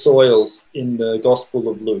 4 soils in the Gospel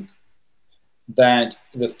of Luke. That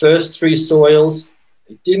the first 3 soils,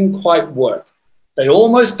 it didn't quite work. They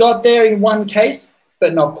almost got there in one case,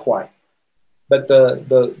 but not quite. But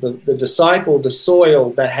the disciple, the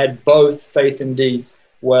soil that had both faith and deeds,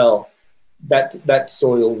 well, that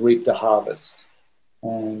soil reaped a harvest.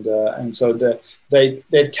 And so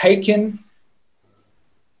they've taken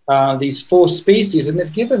these 4 species and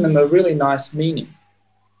they've given them a really nice meaning.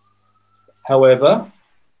 However,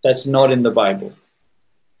 that's not in the Bible.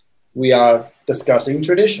 We are discussing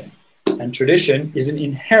tradition, and tradition isn't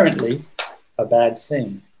inherently a bad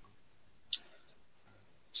thing.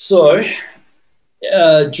 So,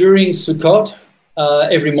 during Sukkot,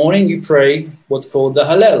 every morning you pray what's called the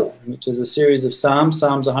Hallel, which is a series of Psalms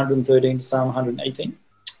 113 to Psalm 118.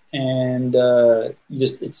 And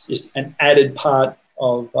it's just an added part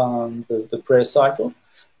of the prayer cycle.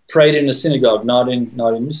 Prayed in a synagogue, not in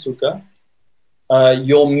the sukkah.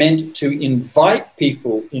 You're meant to invite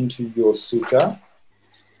people into your sukkah.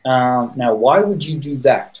 Now, why would you do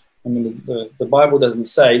that? I mean, the Bible doesn't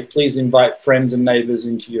say, please invite friends and neighbors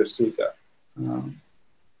into your sukkah.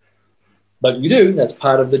 But you do. That's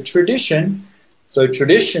part of the tradition. So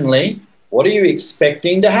traditionally, what are you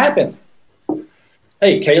expecting to happen?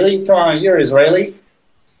 Hey, Kaylee, come on, you're Israeli.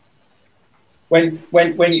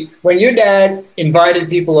 When your dad invited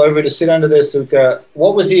people over to sit under their sukkah,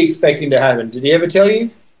 what was he expecting to happen? Did he ever tell you?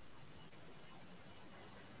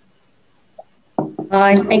 Well,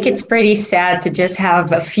 I think it's pretty sad to just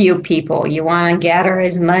have a few people. You want to gather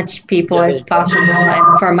as much people as possible.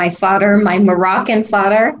 And for my father, my Moroccan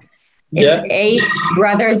father, it's 8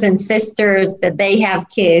 brothers and sisters that they have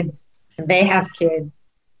kids. They have kids.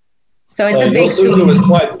 So it's a big sukkah. Your sukkah was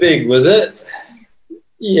quite big, was it?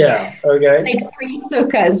 Yeah, okay. Like 3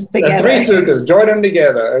 sukkahs together. 3 sukkahs, join them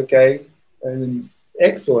together, okay. And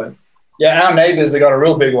excellent. Yeah, our neighbors have got a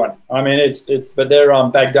real big one. I mean, but they're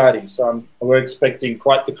Baghdadi, so we're expecting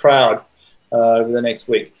quite the crowd over the next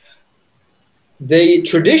week. The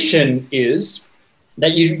tradition is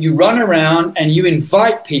that you run around and you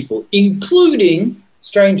invite people, including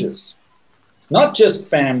strangers, not just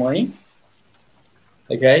family.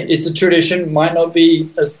 Okay, it's a tradition, might not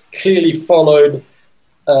be as clearly followed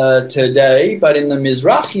today, but in the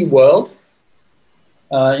Mizrahi world,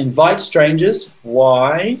 invite strangers.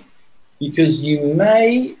 Why? Because you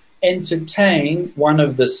may entertain one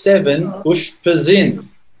of the 7 Ushpizin.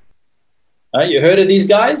 You heard of these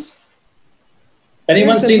guys?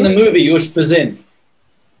 Anyone seen the movie Ushpizin?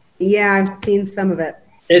 Yeah, I've seen some of it.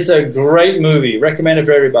 It's a great movie. Recommend it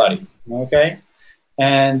for everybody. Okay?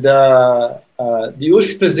 And the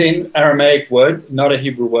Ushpizin, Aramaic word, not a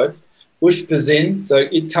Hebrew word. Ushpizin, so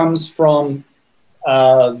it comes from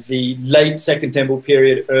the late Second Temple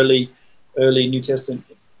period, early New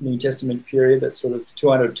Testament period, that's sort of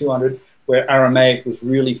 200, where Aramaic was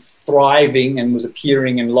really thriving and was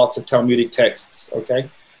appearing in lots of Talmudic texts, okay,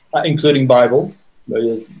 including Bible.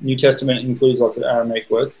 Whereas New Testament includes lots of Aramaic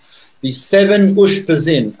words. The 7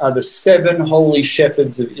 Ushpizin are the 7 holy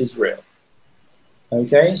shepherds of Israel.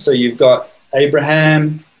 Okay, so you've got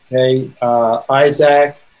Abraham, okay,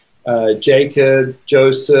 Isaac, Jacob,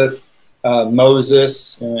 Joseph,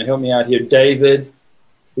 Moses, help me out here, David.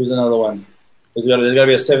 Who's another one? There's got to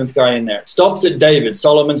be a 7th guy in there. It stops at David.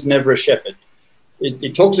 Solomon's never a shepherd.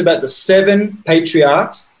 It talks about the 7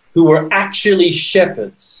 patriarchs who were actually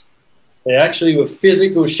shepherds. They actually were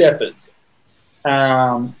physical shepherds.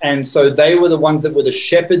 And so they were the ones that were the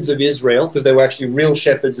shepherds of Israel, because they were actually real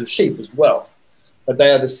shepherds of sheep as well. But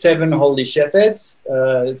they are the 7 holy shepherds.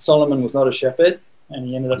 Solomon was not a shepherd, and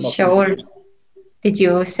he ended up not. Shaul. Did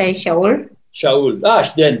you say Shaul? Shaul.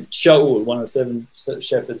 Then Shaul, one of the 7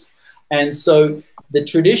 shepherds. And so the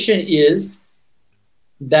tradition is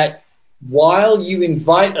that while you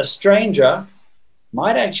invite a stranger,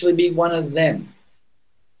 might actually be one of them.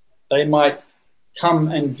 They might come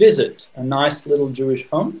and visit a nice little Jewish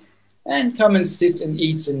home and come and sit and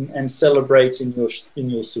eat and celebrate in your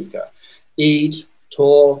sukkah. Eat,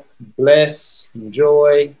 talk, bless,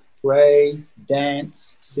 enjoy, pray,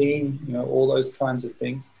 dance, sing, all those kinds of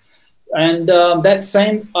things. And that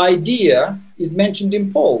same idea is mentioned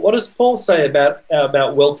in Paul. What does Paul say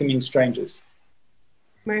about welcoming strangers?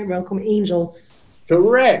 Right, welcome angels.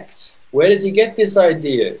 Correct. Where does he get this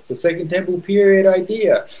idea? It's a Second Temple period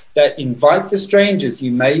idea that invite the strangers.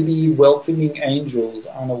 You may be welcoming angels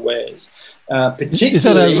unawares. Particularly, is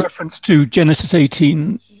that a reference to Genesis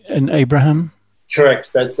 18 and Abraham?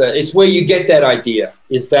 Correct. It's where you get that idea,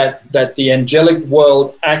 is that the angelic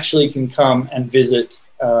world actually can come and visit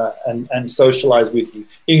and socialize with you,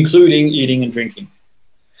 including eating and drinking.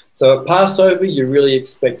 So at Passover, you're really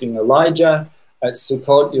expecting Elijah. At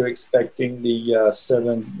Sukkot, you're expecting the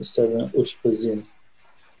seven Ushpazim.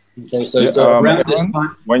 Okay, so around this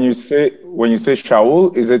time, when you say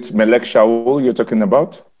Shaul, is it Melech Shaul you're talking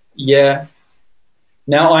about? Yeah.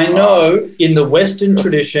 Now I know in the Western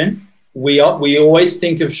tradition, we always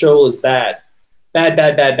think of Shaul as bad.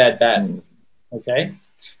 Okay,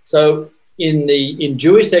 so in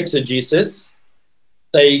Jewish exegesis,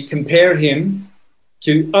 they compare him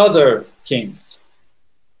to other kings.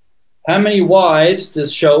 How many wives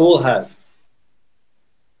does Shaul have?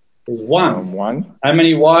 There's one. One. How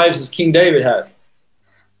many wives does King David have?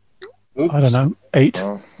 Oops. I don't know, 8.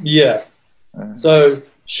 Oh. Yeah. So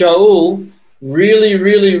Shaul really,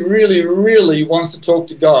 really, really, really wants to talk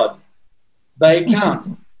to God, but he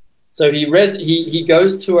can't. So he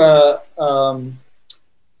goes to a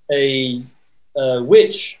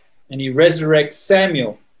witch, and he resurrects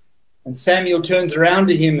Samuel, and Samuel turns around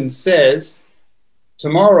to him and says,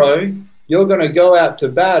 tomorrow, you're going to go out to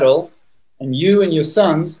battle, and you and your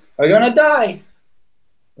sons are going to die.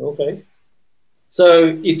 Okay.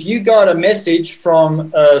 So if you got a message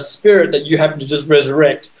from a spirit that you happen to just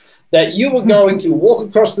resurrect, that you were going to walk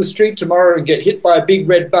across the street tomorrow and get hit by a big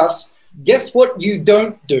red bus, guess what you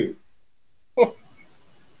don't do?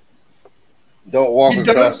 Don't walk you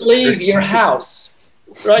across don't leave your house.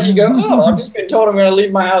 Right? You go, I've just been told I'm going to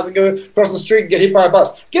leave my house and go across the street and get hit by a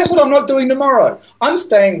bus. Guess what I'm not doing tomorrow? I'm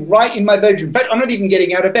staying right in my bedroom. In fact, I'm not even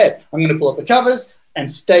getting out of bed. I'm going to pull up the covers and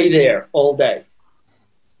stay there all day.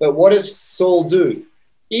 But what does Saul do?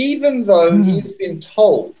 Even though he's been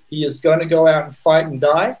told he is going to go out and fight and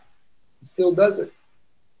die, he still does it.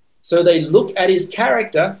 So they look at his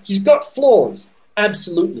character. He's got flaws,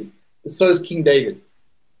 absolutely. But so is King David.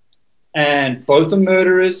 And both are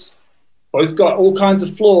murderers. Both got all kinds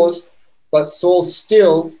of flaws, but Saul's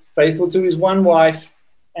still faithful to his one wife.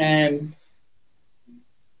 And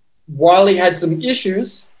while he had some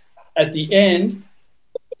issues, at the end,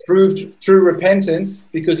 proved true repentance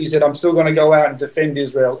because he said, I'm still going to go out and defend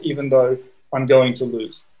Israel, even though I'm going to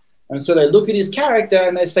lose. And so they look at his character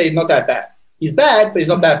and they say, not that bad. He's bad, but he's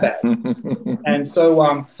not that bad. And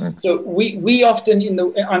so we often,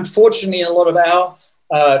 unfortunately, in a lot of our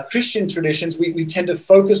Christian traditions, we tend to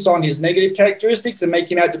focus on his negative characteristics and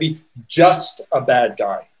make him out to be just a bad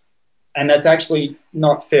guy. And that's actually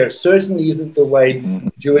not fair. Certainly isn't the way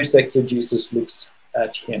Jewish exegesis looks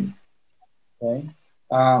at him. Okay?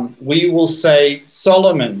 We will say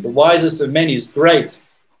Solomon, the wisest of men, is great.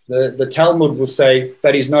 The Talmud will say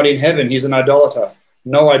that he's not in heaven. He's an idolater.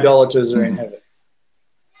 No idolaters are in heaven.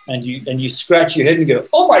 And you scratch your head and go,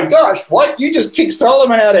 oh my gosh, what? You just kicked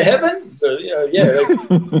Solomon out of heaven? So,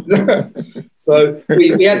 yeah. So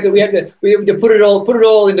we have to put it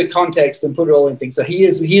all into context and put it all in things. So he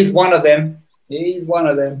is one of them. He's one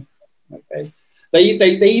of them. Okay.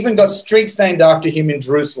 They even got streets named after him in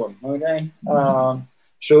Jerusalem. Okay. Shaul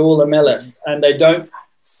Amelech, and they don't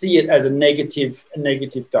see it as a negative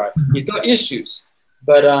guy. He's got issues,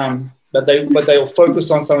 but they'll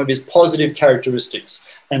focus on some of his positive characteristics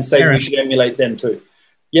and say Aaron, we should emulate them too.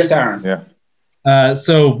 Yes, Aaron. Yeah.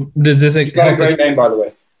 So does this? He's got a great name, by the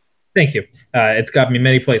way. Thank you. It's got me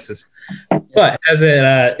many places. But is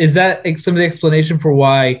that some of the explanation for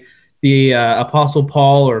why the Apostle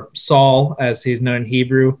Paul, or Saul, as he's known in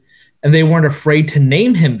Hebrew, and they weren't afraid to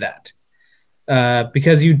name him that?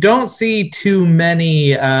 Because you don't see too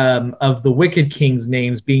many of the wicked kings'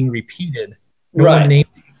 names being repeated. No one named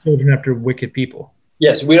children after wicked people.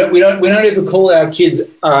 Yes, we don't even call our kids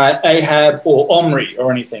Ahab or Omri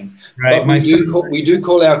or anything. Right. But we do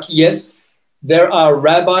call our yes. There are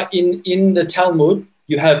rabbi in the Talmud.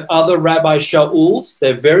 You have other Rabbi Shauls.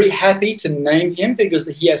 They're very happy to name him because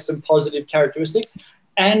he has some positive characteristics.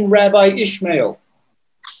 And Rabbi Ishmael.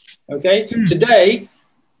 Okay, today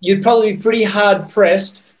you'd probably be pretty hard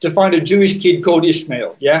pressed to find a Jewish kid called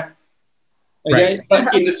Ishmael. Yeah. Okay,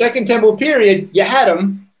 but in the Second Temple period, you had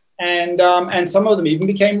them, and some of them even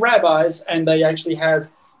became rabbis, and they actually are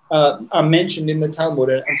mentioned in the Talmud,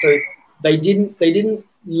 and so they didn't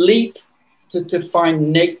leap to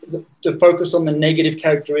find to focus on the negative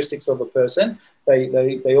characteristics of a person.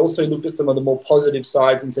 They also looked at some of the more positive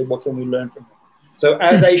sides and said, what can we learn from him? So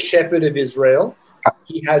as a shepherd of Israel,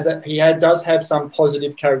 he does have some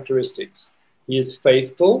positive characteristics. He is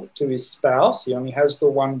faithful to his spouse. He only has the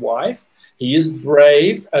one wife. He is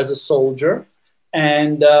brave as a soldier,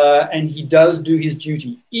 and he does do his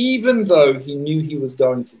duty, even though he knew he was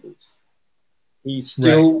going to lose. He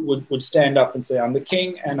still would stand up and say, I'm the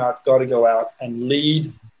king, and I've got to go out and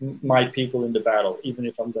lead my people into battle, even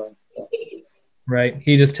if I'm going to lose. Right.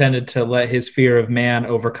 He just tended to let his fear of man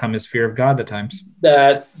overcome his fear of God at times.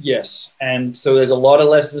 Yes. And so there's a lot of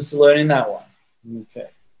lessons to learn in that one. Okay.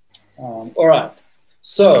 All right.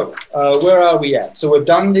 So where are we at? So we've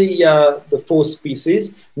done the 4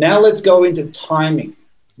 species. Now let's go into timing.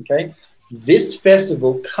 Okay. This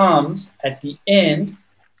festival comes at the end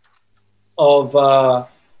of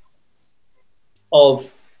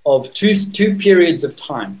two periods of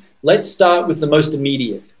time. Let's start with the most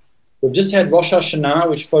immediate. We've just had Rosh Hashanah,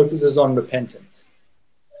 which focuses on repentance.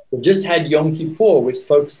 We've just had Yom Kippur, which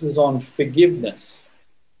focuses on forgiveness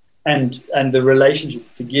and the relationship,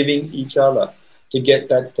 forgiving each other to get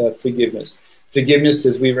that forgiveness. Forgiveness,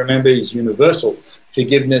 as we remember, is universal.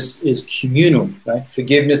 Forgiveness is communal, right?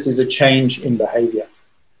 Forgiveness is a change in behavior.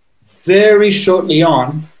 Very shortly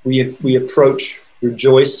on, we approach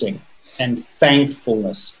rejoicing and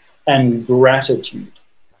thankfulness and gratitude.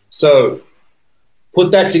 So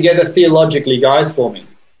put that together theologically, guys, for me.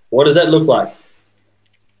 What does that look like?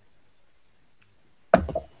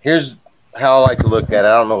 Here's how I like to look at it.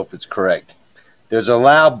 I don't know if it's correct. There's a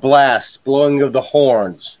loud blast, blowing of the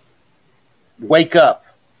horns. Wake up.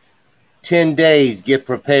 10 days, get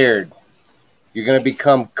prepared. You're going to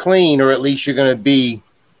become clean, or at least you're going to be,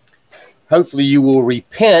 hopefully you will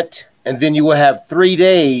repent, and then you will have 3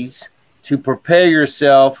 days to prepare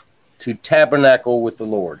yourself to tabernacle with the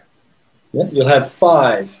Lord. Yeah, you'll have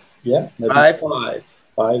 5. Yeah,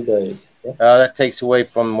 5 days. Yeah. That takes away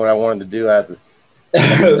from what I wanted to do.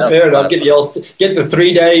 Fair enough. Get the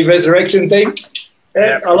 3-day resurrection thing.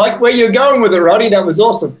 Yeah, I like where you're going with it, Roddy. That was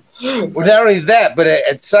awesome. Well, not only that, but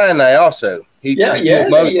at Sinai also, he told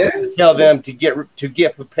Moses to tell them to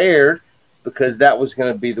get prepared, because that was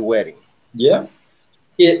going to be the wedding. Yeah.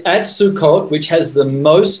 At Sukkot, which has the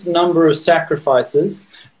most number of sacrifices,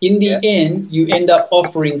 in the end, you end up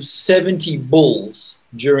offering 70 bulls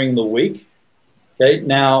during the week. Okay.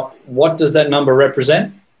 Now, what does that number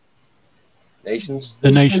represent? Nations.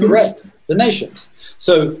 The nations. Correct. The nations.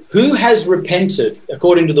 So who has repented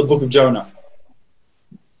according to the book of Jonah?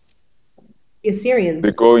 The Assyrians.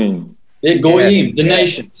 The Goyim. The Goyim, the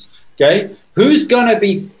nations. Okay. Who's going to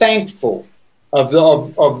be thankful of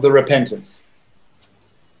the repentance?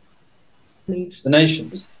 The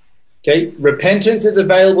nations. Okay. Repentance is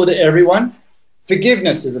available to everyone.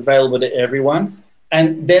 Forgiveness is available to everyone.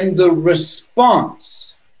 And then the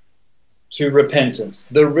response to repentance,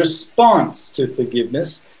 the response to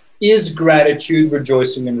forgiveness is gratitude,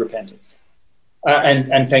 rejoicing, and repentance,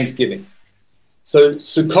 and thanksgiving. So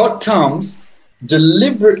Sukkot comes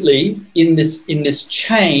deliberately in this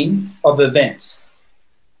chain of events: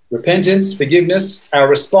 repentance, forgiveness, our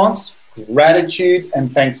response, gratitude,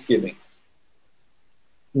 and thanksgiving.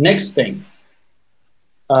 Next thing,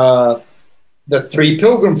 the 3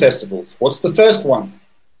 pilgrim festivals. What's the first one?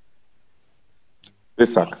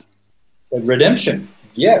 Pesach. Redemption.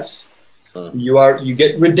 Yes. You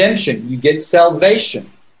get redemption, you get salvation.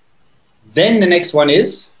 Then the next one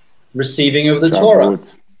is receiving of the Torah.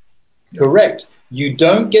 Correct. You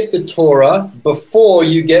don't get the Torah before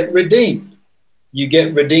you get redeemed. You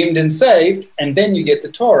get redeemed and saved, and then you get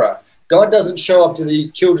the Torah. God doesn't show up to the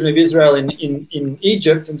children of Israel in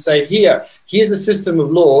Egypt and say, here's a system of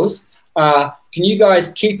laws. Can you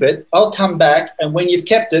guys keep it? I'll come back, and when you've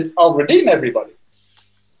kept it, I'll redeem everybody.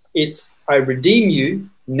 It's, I redeem you,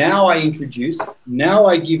 now I introduce, now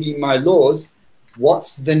I give you my laws.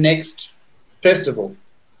 What's the next festival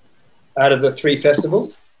out of the 3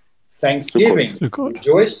 festivals? Thanksgiving,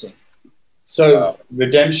 rejoicing. So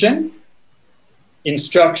redemption,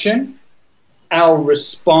 instruction, our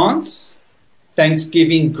response,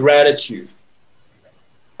 thanksgiving, gratitude.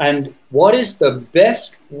 And what is the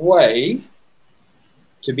best way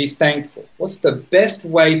to be thankful? What's the best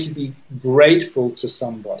way to be grateful to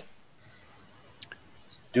somebody?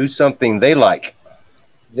 Do something they like.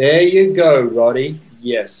 There you go, Roddy.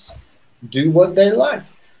 Yes. Do what they like.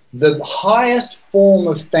 The highest form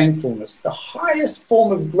of thankfulness, the highest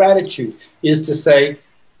form of gratitude is to say,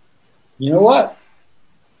 you know what?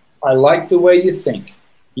 I like the way you think.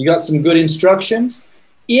 You got some good instructions.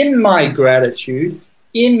 In my gratitude,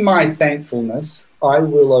 in my thankfulness, I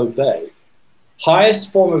will obey.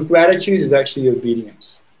 highest form of gratitude is actually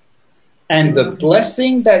obedience. And the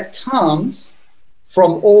blessing that comes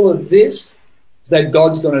from all of this is that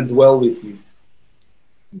God's going to dwell with you.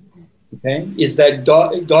 Okay? Is that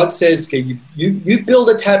God says, okay, you build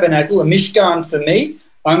a tabernacle, a mishkan for me,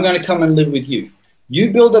 I'm going to come and live with you.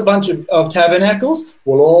 You build a bunch of tabernacles,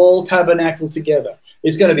 we'll all tabernacle together.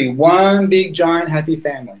 It's going to be one big, giant, happy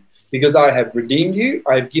family. Because I have redeemed you,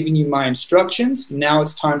 I've given you my instructions. Now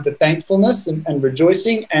it's time for thankfulness and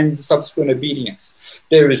rejoicing and subsequent obedience.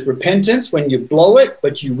 There is repentance when you blow it,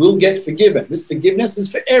 but you will get forgiven. This forgiveness is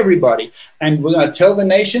for everybody. And we're going to tell the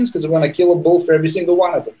nations, because we're going to kill a bull for every single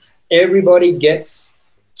one of them. Everybody gets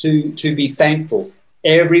to be thankful.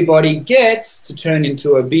 Everybody gets to turn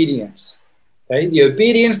into obedience. Okay? The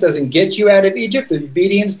obedience doesn't get you out of Egypt. The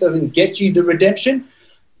obedience doesn't get you the redemption.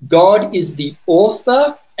 God is the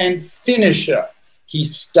author and finisher. He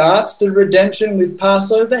starts the redemption with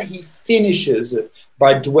Passover. He finishes it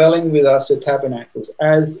by dwelling with us at tabernacles,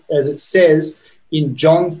 as it says in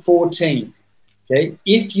John 14. Okay,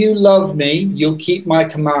 if you love me, you'll keep my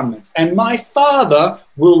commandments, and my Father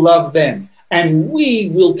will love them, and we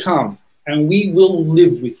will come and we will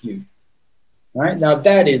live with you. Right now,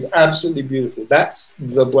 that is absolutely beautiful. That's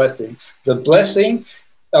the blessing. The blessing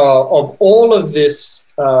of all of this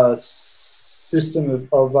system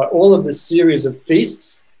of all of this series of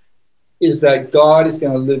feasts is that God is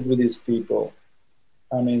going to live with his people.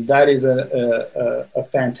 I mean, that is a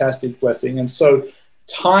fantastic blessing. And so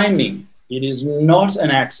timing, it is not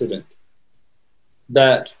an accident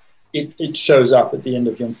that it shows up at the end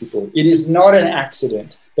of Yom Kippur. It is not an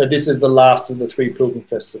accident that this is the last of the 3 pilgrim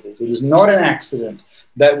festivals. It is not an accident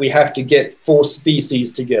that we have to get 4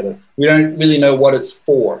 species together. We don't really know what it's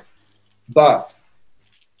for. But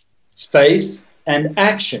faith and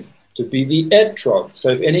action to be the etrog. So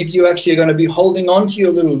if any of you actually are going to be holding on to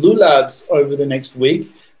your little lulavs over the next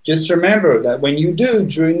week, just remember that when you do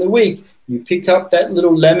during the week, you pick up that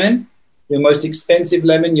little lemon, your most expensive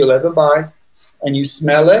lemon you'll ever buy, and you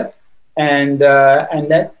smell it, and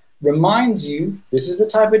that reminds you, this is the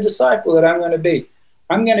type of disciple that I'm going to be.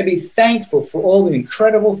 I'm going to be thankful for all the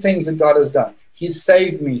incredible things that God has done. He's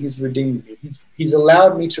saved me. He's redeemed me. He's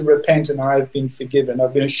allowed me to repent, and I have been forgiven.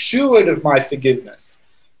 I've been assured of my forgiveness.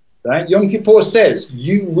 Right? Yom Kippur says,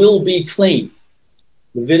 you will be clean.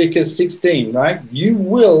 Leviticus 16, right? You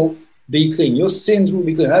will be clean. Your sins will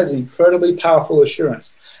be clean. That is an incredibly powerful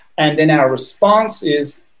assurance. And then our response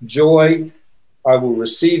is joy. I will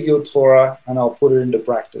receive your Torah, and I'll put it into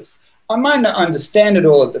practice. I might not understand it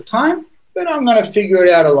all at the time, but I'm going to figure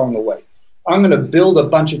it out along the way. I'm going to build a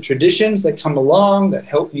bunch of traditions that come along that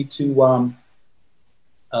help me to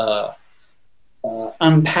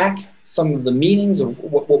unpack some of the meanings of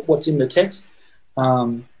what's in the text.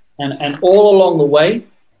 And all along the way,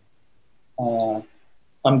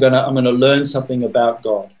 I'm gonna learn something about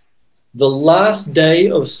God. The last day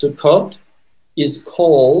of Sukkot is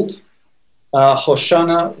called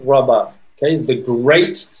Hoshana Rabbah, okay, the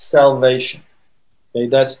Great Salvation. Okay,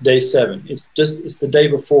 that's day 7. It's the day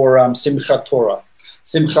before Simchat Torah.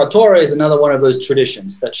 Simchat Torah is another one of those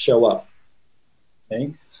traditions that show up.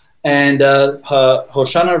 Okay, and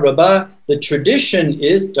Hoshana Rabbah, the tradition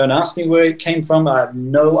is, don't ask me where it came from, I have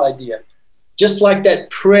no idea. Just like that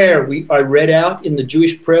prayer I read out in the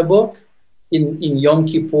Jewish prayer book in Yom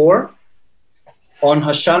Kippur, on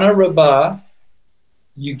Hoshana Rabbah,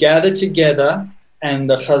 you gather together, and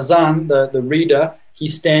the Chazan, the reader, he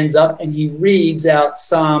stands up and he reads out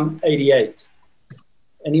Psalm 88.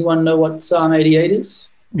 Anyone know what Psalm 88 is?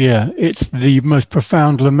 Yeah, it's the most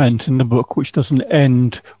profound lament in the book, which doesn't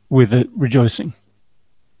end with a rejoicing.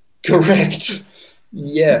 Correct.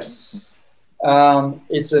 Yes.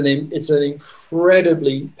 It's an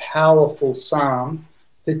incredibly powerful psalm,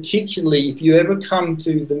 particularly if you ever come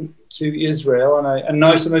to Israel, and I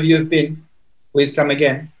know some of you have been. Please come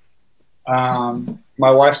again. My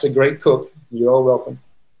wife's a great cook. You're all welcome.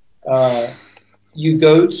 You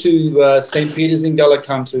go to St. Peter's in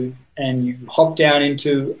Galakantu, and you hop down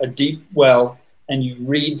into a deep well, and you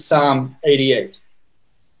read Psalm 88.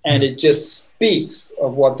 And it just speaks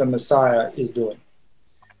of what the Messiah is doing.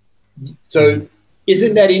 So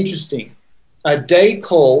isn't that interesting? A day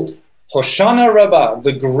called Hoshana Rabbah,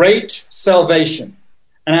 the Great Salvation.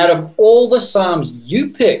 And out of all the Psalms you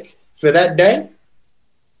pick for that day,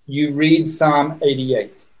 you read Psalm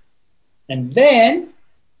 88. And then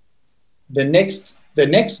the next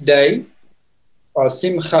day,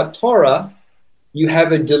 Simchat Torah, you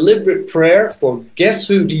have a deliberate prayer for, guess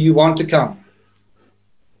who do you want to come?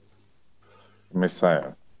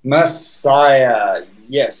 Messiah. Messiah,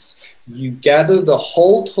 yes. You gather the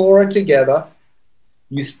whole Torah together.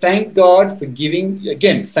 You thank God for giving,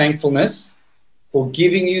 again, thankfulness, for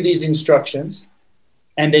giving you these instructions.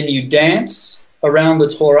 And then you dance around the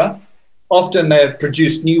Torah. Often they have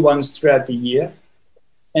produced new ones throughout the year.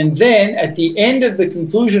 And then at the end of the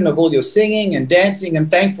conclusion of all your singing and dancing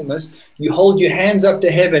and thankfulness, you hold your hands up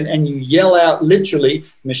to heaven and you yell out literally,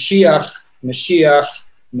 Mashiach, Mashiach,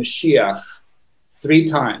 Mashiach, 3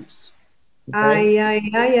 times. Okay?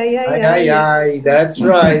 Aye, that's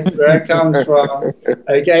right. That's where it comes from.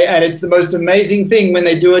 Okay, and it's the most amazing thing when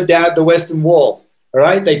they do it down at the Western Wall. All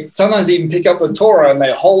right, they sometimes even pick up the Torah and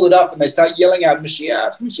they hold it up and they start yelling out,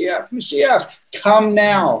 Mashiach, Mashiach, Mashiach, come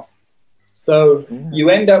now. So you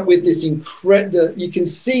end up with this incredible, you can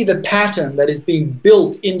see the pattern that is being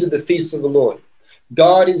built into the feast of the Lord.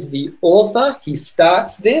 God is the author. He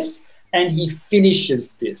starts this and he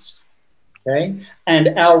finishes this. Okay,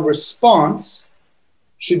 and our response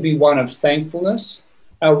should be one of thankfulness.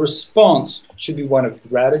 Our response should be one of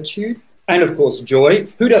gratitude and, of course, joy.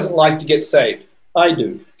 Who doesn't like to get saved? I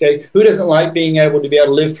do. Okay, who doesn't like being able to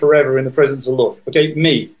live forever in the presence of the Lord? Okay,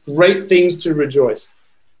 me. Great things to rejoice.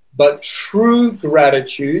 But true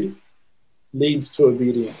gratitude leads to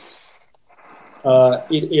obedience.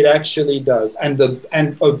 It actually does. And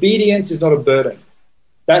obedience is not a burden.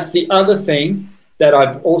 That's the other thing that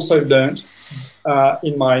I've also learned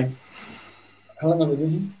in my, how long have I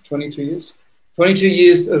been here? 22 years? 22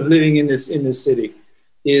 years of living in this city,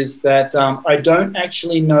 is that I don't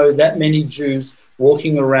actually know that many Jews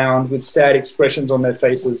walking around with sad expressions on their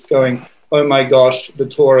faces going, oh my gosh, the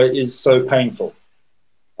Torah is so painful.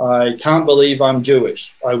 I can't believe I'm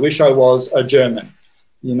Jewish. I wish I was a German.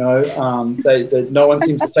 You know, no one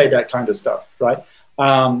seems to say that kind of stuff, right?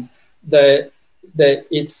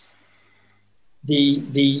 It's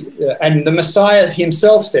and the Messiah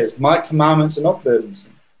himself says, my commandments are not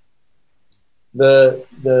burdensome. What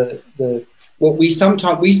we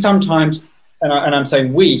sometimes, and I'm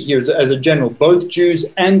saying we here as a general, both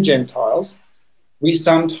Jews and Gentiles, we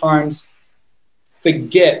sometimes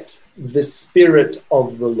forget the spirit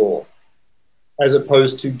of the law as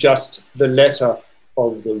opposed to just the letter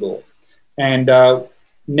of the law. And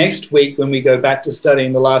next week, when we go back to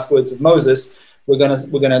studying the last words of Moses, we're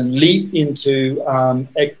gonna leap into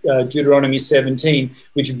Deuteronomy 17,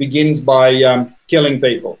 which begins by killing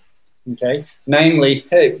people. Okay, namely,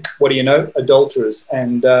 hey, what do you know? Adulterers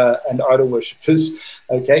and idol worshippers.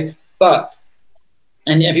 Okay,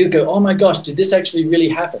 and if you go, oh my gosh, did this actually really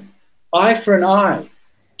happen? Eye for an eye,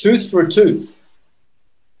 tooth for a tooth.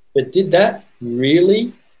 But did that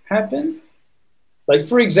really happen? Like,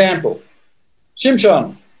 for example,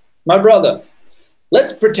 Shimshon, my brother,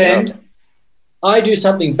 let's pretend I do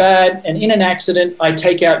something bad and in an accident, I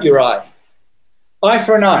take out your eye. Eye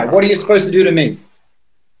for an eye. What are you supposed to do to me?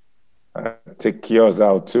 Take yours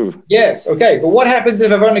out too. Yes, okay. But what happens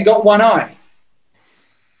if I've only got one eye?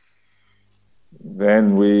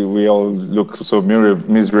 Then we all look so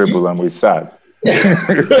miserable and we're sad.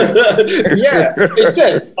 Yeah, it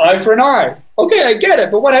says eye for an eye. Okay, I get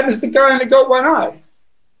it. But what happens to the guy only got one eye?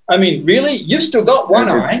 I mean, really? You've still got one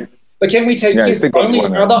eye. But can we take his only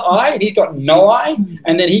other eye and he's got no eye,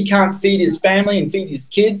 and then he can't feed his family and feed his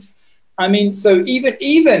kids? I mean, so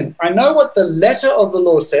even I know what the letter of the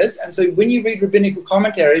law says, and so when you read rabbinical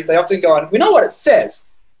commentaries, they often go on, we know what it says,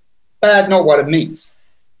 but not what it means.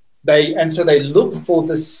 And so they look for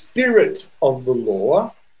the spirit of the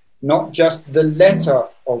law, not just the letter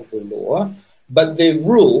of the law, but the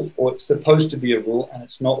rule, or it's supposed to be a rule, and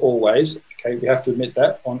it's not always. Okay, we have to admit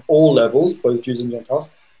that on all levels, both Jews and Gentiles.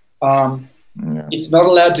 It's not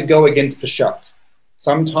allowed to go against Peshat.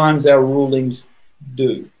 Sometimes our rulings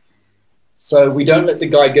do. So we don't let the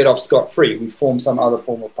guy get off scot-free. We form some other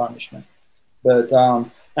form of punishment. But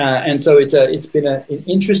and so it's been an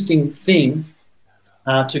interesting thing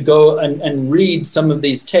to go and read some of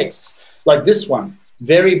these texts, like this one,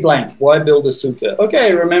 very blank. Why build a sukkah?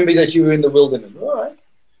 Okay, remember that you were in the wilderness. All right.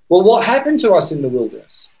 Well, what happened to us in the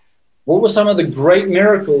wilderness? What were some of the great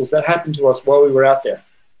miracles that happened to us while we were out there?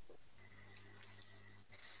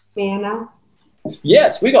 Manna.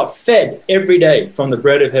 Yes, we got fed every day from the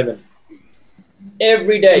bread of heaven.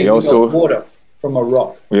 Every day we got water from a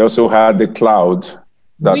rock. We also had the cloud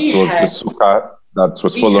that was the sukkah that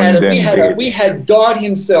was following them. We had God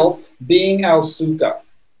himself being our sukkah.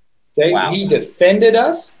 Okay, wow. He defended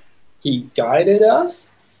us. He guided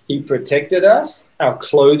us. He protected us. Our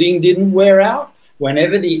clothing didn't wear out.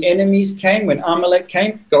 Whenever the enemies came, when Amalek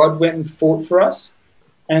came, God went and fought for us.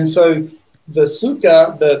 And so the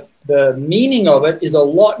sukkah, the meaning of it is a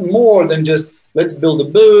lot more than just let's build a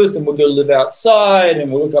booth and we'll go live outside and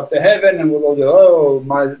we'll look up to heaven and we'll all go, oh,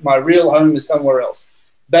 my real home is somewhere else.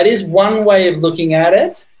 that is one way of looking at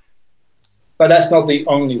it, but that's not the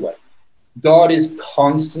only way. God is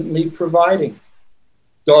constantly providing.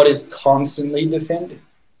 God is constantly defending.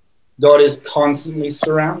 God is constantly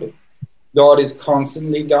surrounding. God is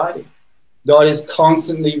constantly guiding. God is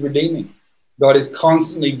constantly redeeming. God is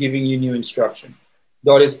constantly giving you new instruction.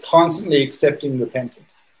 God is constantly accepting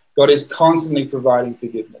repentance. God is constantly providing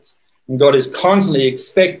forgiveness. And God is constantly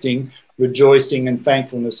expecting rejoicing and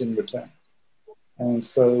thankfulness in return. And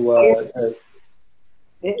so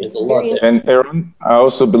there's a lot there. And Aaron, I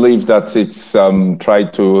also believe that it's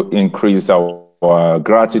tried to increase our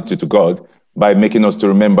gratitude to God by making us to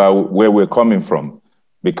remember where we're coming from.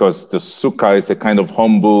 Because the sukkah is a kind of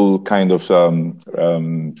humble kind of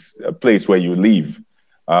a place where you live.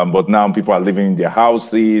 But now people are living in their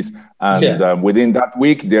houses. And within that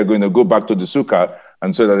week, they're going to go back to the sukkah.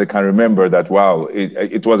 And so that they can remember that, wow,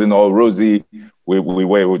 it wasn't all rosy. We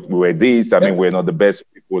were this. I mean, we're not the best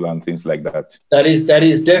people and things like that. That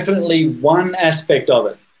is definitely one aspect of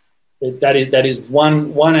it. That is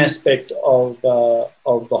one aspect of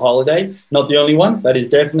the holiday. Not the only one, but is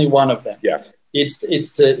definitely one of them. Yeah. It's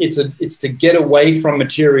to get away from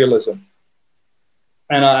materialism,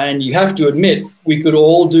 and you have to admit we could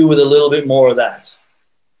all do with a little bit more of that,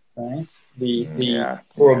 right?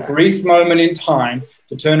 For a brief moment in time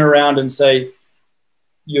to turn around and say,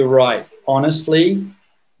 "You're right. Honestly,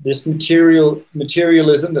 this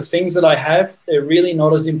materialism, the things that I have, they're really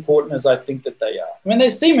not as important as I think that they are. I mean, they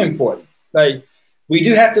seem important. We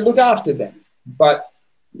do have to look after them, but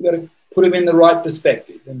we've got to put them in the right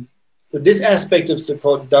perspective." And so this aspect of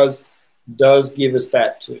Sukkot does give us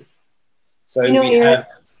that too. So we have,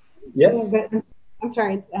 I'm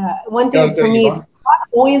sorry. One thing for me, God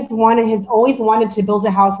has always wanted to build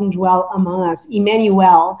a house and dwell among us,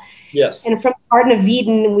 Emmanuel. Yes. And from the Garden of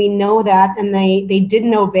Eden, we know that, and they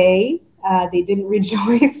didn't obey. They didn't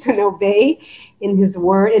rejoice and obey in His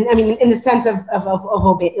word, and I mean, in the sense of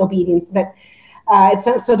obedience. But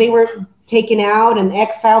so they were taken out and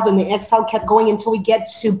exiled, and the exile kept going until we get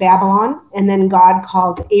to Babylon. And then God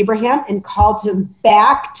called Abraham and called him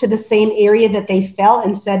back to the same area that they fell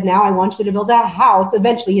and said, now I want you to build a house,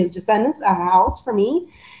 eventually his descendants, a house for me.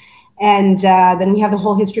 And then we have the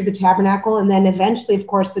whole history of the tabernacle. And then eventually, of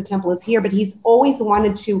course, the temple is here, but He's always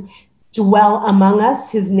wanted to dwell among us.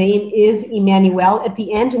 His name is Emmanuel. At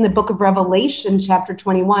the end in the book of Revelation, chapter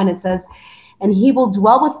 21, it says, and He will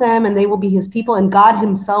dwell with them, and they will be His people, and God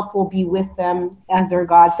Himself will be with them as their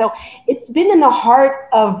God. So it's been in the heart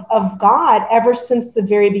of God ever since the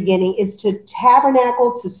very beginning, is to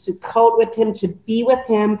tabernacle, to Sukkot with Him, to be with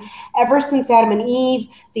Him. Ever since Adam and Eve,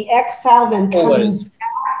 the exile, then coming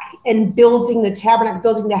back and building the tabernacle,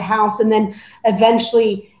 building the house, and then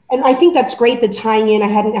eventually, and I think that's great, the tying in. I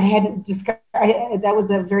hadn't discovered, that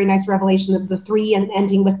was a very nice revelation of the three, and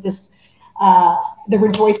ending with this, the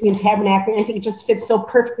rejoicing in tabernacle. And I think it just fits so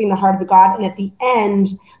perfectly in the heart of the God. And at the end,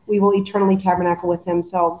 we will eternally tabernacle with Him.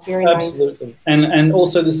 So very Absolutely. Nice. And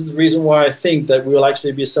also, this is the reason why I think that we will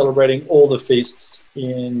actually be celebrating all the feasts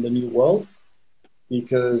in the new world,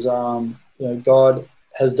 because God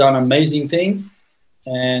has done amazing things,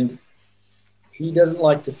 and He doesn't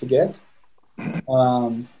like to forget,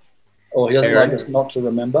 or He doesn't like us not to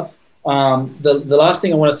remember. The last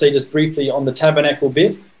thing I want to say just briefly on the tabernacle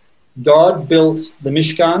bit, God built the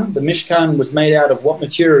Mishkan. The Mishkan was made out of what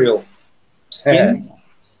material? Skin?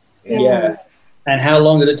 Yeah. And how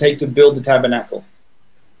long did it take to build the tabernacle?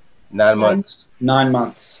 9 months. 9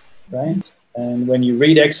 months, right? And when you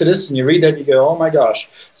read Exodus and you read that, you go, oh my gosh.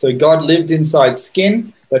 So God lived inside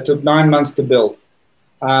skin that took 9 months to build.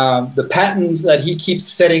 The patterns that He keeps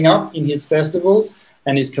setting up in His festivals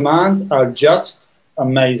and His commands are just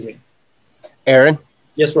amazing. Aaron?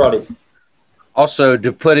 Yes, Roddy. Also,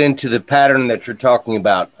 to put into the pattern that you're talking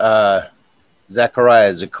about,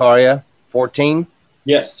 Zechariah 14.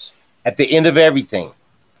 Yes. At the end of everything,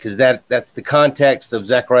 because that's the context of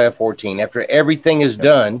Zechariah 14. After everything is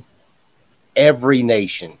done, every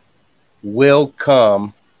nation will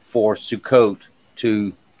come for Sukkot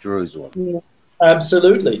to Jerusalem. Yeah.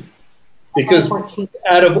 Absolutely. Because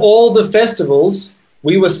out of all the festivals,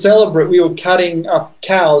 we were cutting up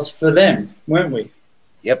cows for them, weren't we?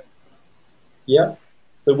 Yep. Yeah,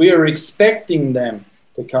 but we are expecting them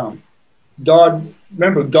to come.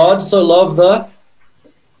 Remember, God so loved the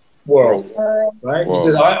world, right? Whoa. He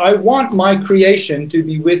says, I want my creation to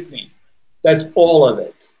be with me. That's all of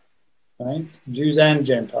it, right? Jews and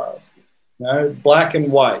Gentiles, black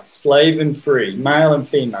and white, slave and free, male and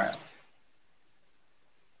female.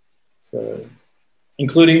 So,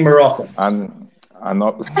 including Moroccan. And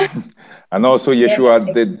And also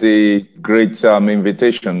Yeshua did the great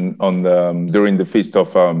invitation on during the Feast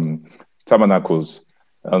of Tabernacles,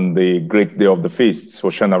 on the great day of the feast,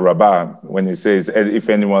 Hoshana Rabbah, when he says, if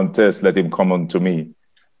anyone thirsts, let him come unto me.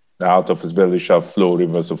 Out of his belly shall flow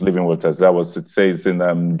rivers of living waters. That was, it says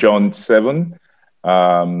in John 7.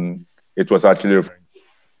 It was actually a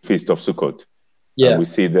Feast of Sukkot. Yeah. And we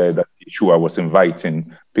see there that Yeshua was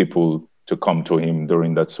inviting people to come to him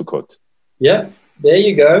during that Sukkot. Yeah, there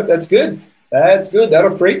you go. That's good. That's good.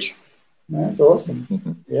 That'll preach. That's awesome.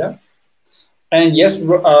 Mm-hmm. Yeah. And yes,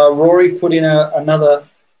 Rory put in another,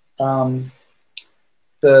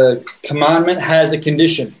 the commandment has a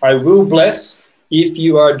condition. I will bless if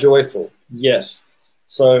you are joyful. Yes.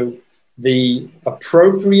 So the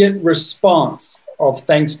appropriate response of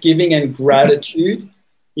thanksgiving and gratitude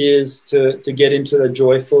is to get into the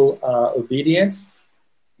joyful obedience,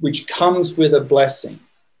 which comes with a blessing.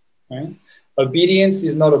 Right? Obedience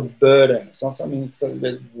is not a burden. It's not something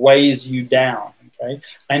that weighs you down. Okay?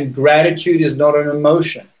 And gratitude is not an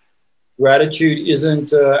emotion. Gratitude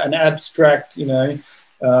isn't an abstract,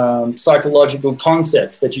 psychological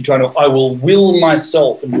concept that you're trying to, I will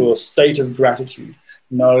myself into a state of gratitude.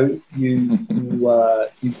 No, you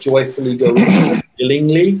joyfully go into it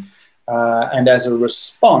willingly, and as a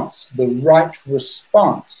response, the right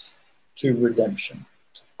response to redemption.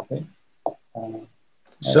 Okay.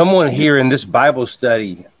 Someone here in this Bible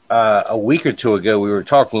study a week or two ago, we were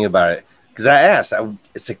talking about it, because I asked,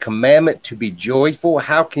 it's a commandment to be joyful.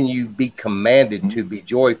 How can you be commanded to be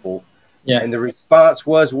joyful? Yeah. And the response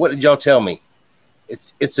was, what did y'all tell me?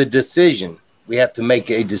 It's a decision. We have to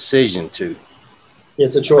make a decision to.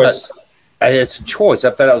 It's a choice. It's a choice.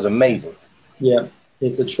 I thought that was amazing. Yeah,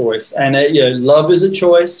 it's a choice. And love is a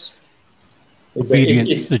choice. Obedience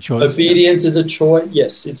is a choice. Obedience is a choice.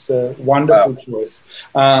 Yes, it's a wonderful choice.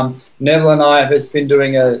 Neville and I have just been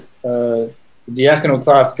doing a diaconal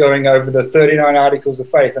class going over the 39 Articles of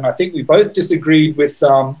Faith, and I think we both disagreed with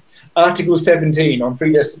Article 17 on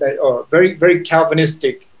predestination, or very, very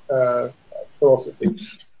Calvinistic philosophy.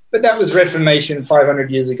 But that was Reformation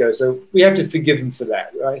 500 years ago, so we have to forgive him for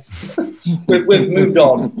that, right? We've moved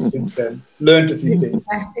on since then, learned a few things.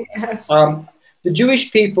 Yes. The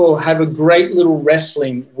Jewish people have a great little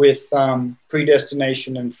wrestling with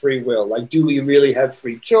predestination and free will. Like, do we really have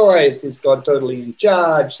free choice? Is God totally in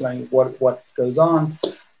charge? Like, what goes on?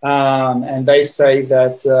 And they say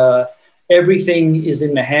that everything is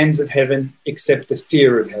in the hands of heaven except the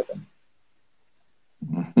fear of heaven.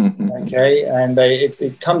 Okay, and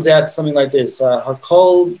it comes out something like this: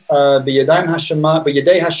 Hakol b'yadei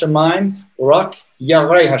hashamayim rak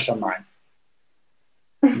yarei hashamayim.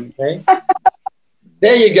 Okay,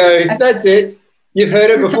 there you go. That's it. You've heard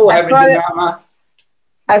it before, haven't you, Nama?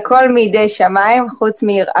 הכל מידי שמיים חוץ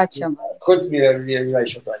מיראת שמיים. חוץ מיראת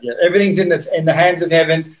שמיים. Yeah, everything's in the hands of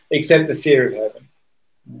heaven except the fear of heaven.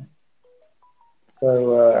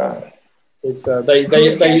 So it's they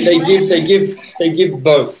give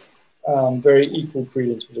both very equal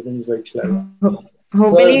credence, which I think is very clever.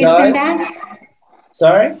 Who believes in that?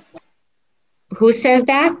 Sorry? Who says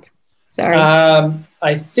that? Sorry.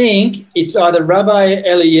 I think it's either Rabbi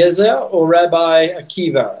Eliezer or Rabbi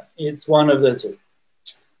Akiva. It's one of the two.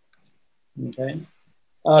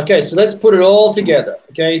 Okay, so let's put it all together.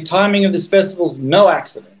 Okay, timing of this festival is no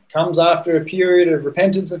accident. It comes after a period of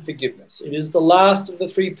repentance and forgiveness. It is the last of the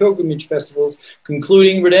 3 pilgrimage festivals,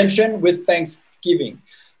 concluding redemption with thanksgiving.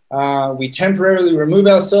 We temporarily remove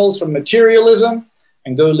ourselves from materialism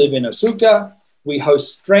and go live in a sukkah. We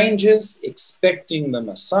host strangers expecting the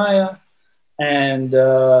Messiah. And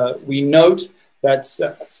we note that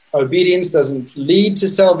obedience doesn't lead to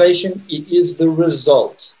salvation. It is the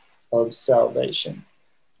result of salvation.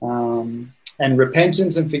 And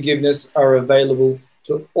repentance and forgiveness are available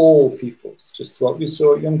to all peoples, just what we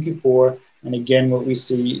saw at Yom Kippur, and again what we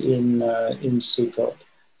see in Sukkot.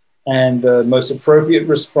 And the most appropriate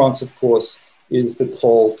response, of course, is the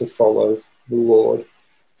call to follow the Lord.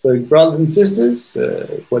 So brothers and sisters,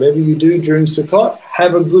 whatever you do during Sukkot,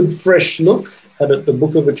 have a good fresh look at the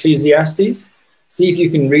book of Ecclesiastes. See if you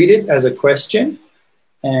can read it as a question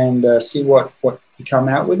and see what you come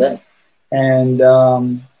out with it. And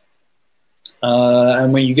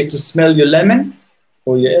when you get to smell your lemon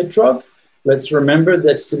or your etrog, let's remember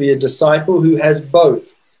that's to be a disciple who has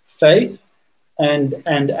both faith and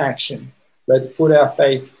action. Let's put our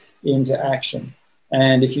faith into action.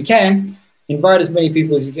 And if you can, invite as many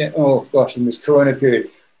people as you can. Oh, gosh, in this Corona period.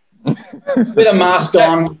 With a mask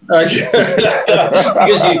on.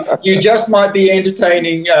 Because you just might be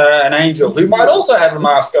entertaining an angel who might also have a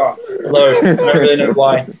mask on. Although I don't really know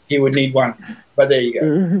why he would need one. But there you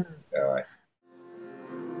go. All right.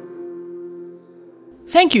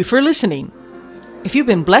 Thank you for listening. If you've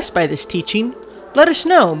been blessed by this teaching, let us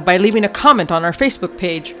know by leaving a comment on our Facebook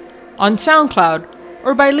page, on SoundCloud,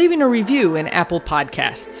 or by leaving a review in Apple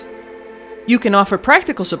Podcasts. You can offer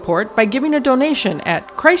practical support by giving a donation at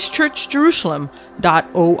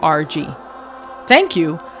christchurchjerusalem.org. Thank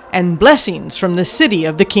you, and blessings from the City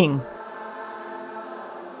of the King.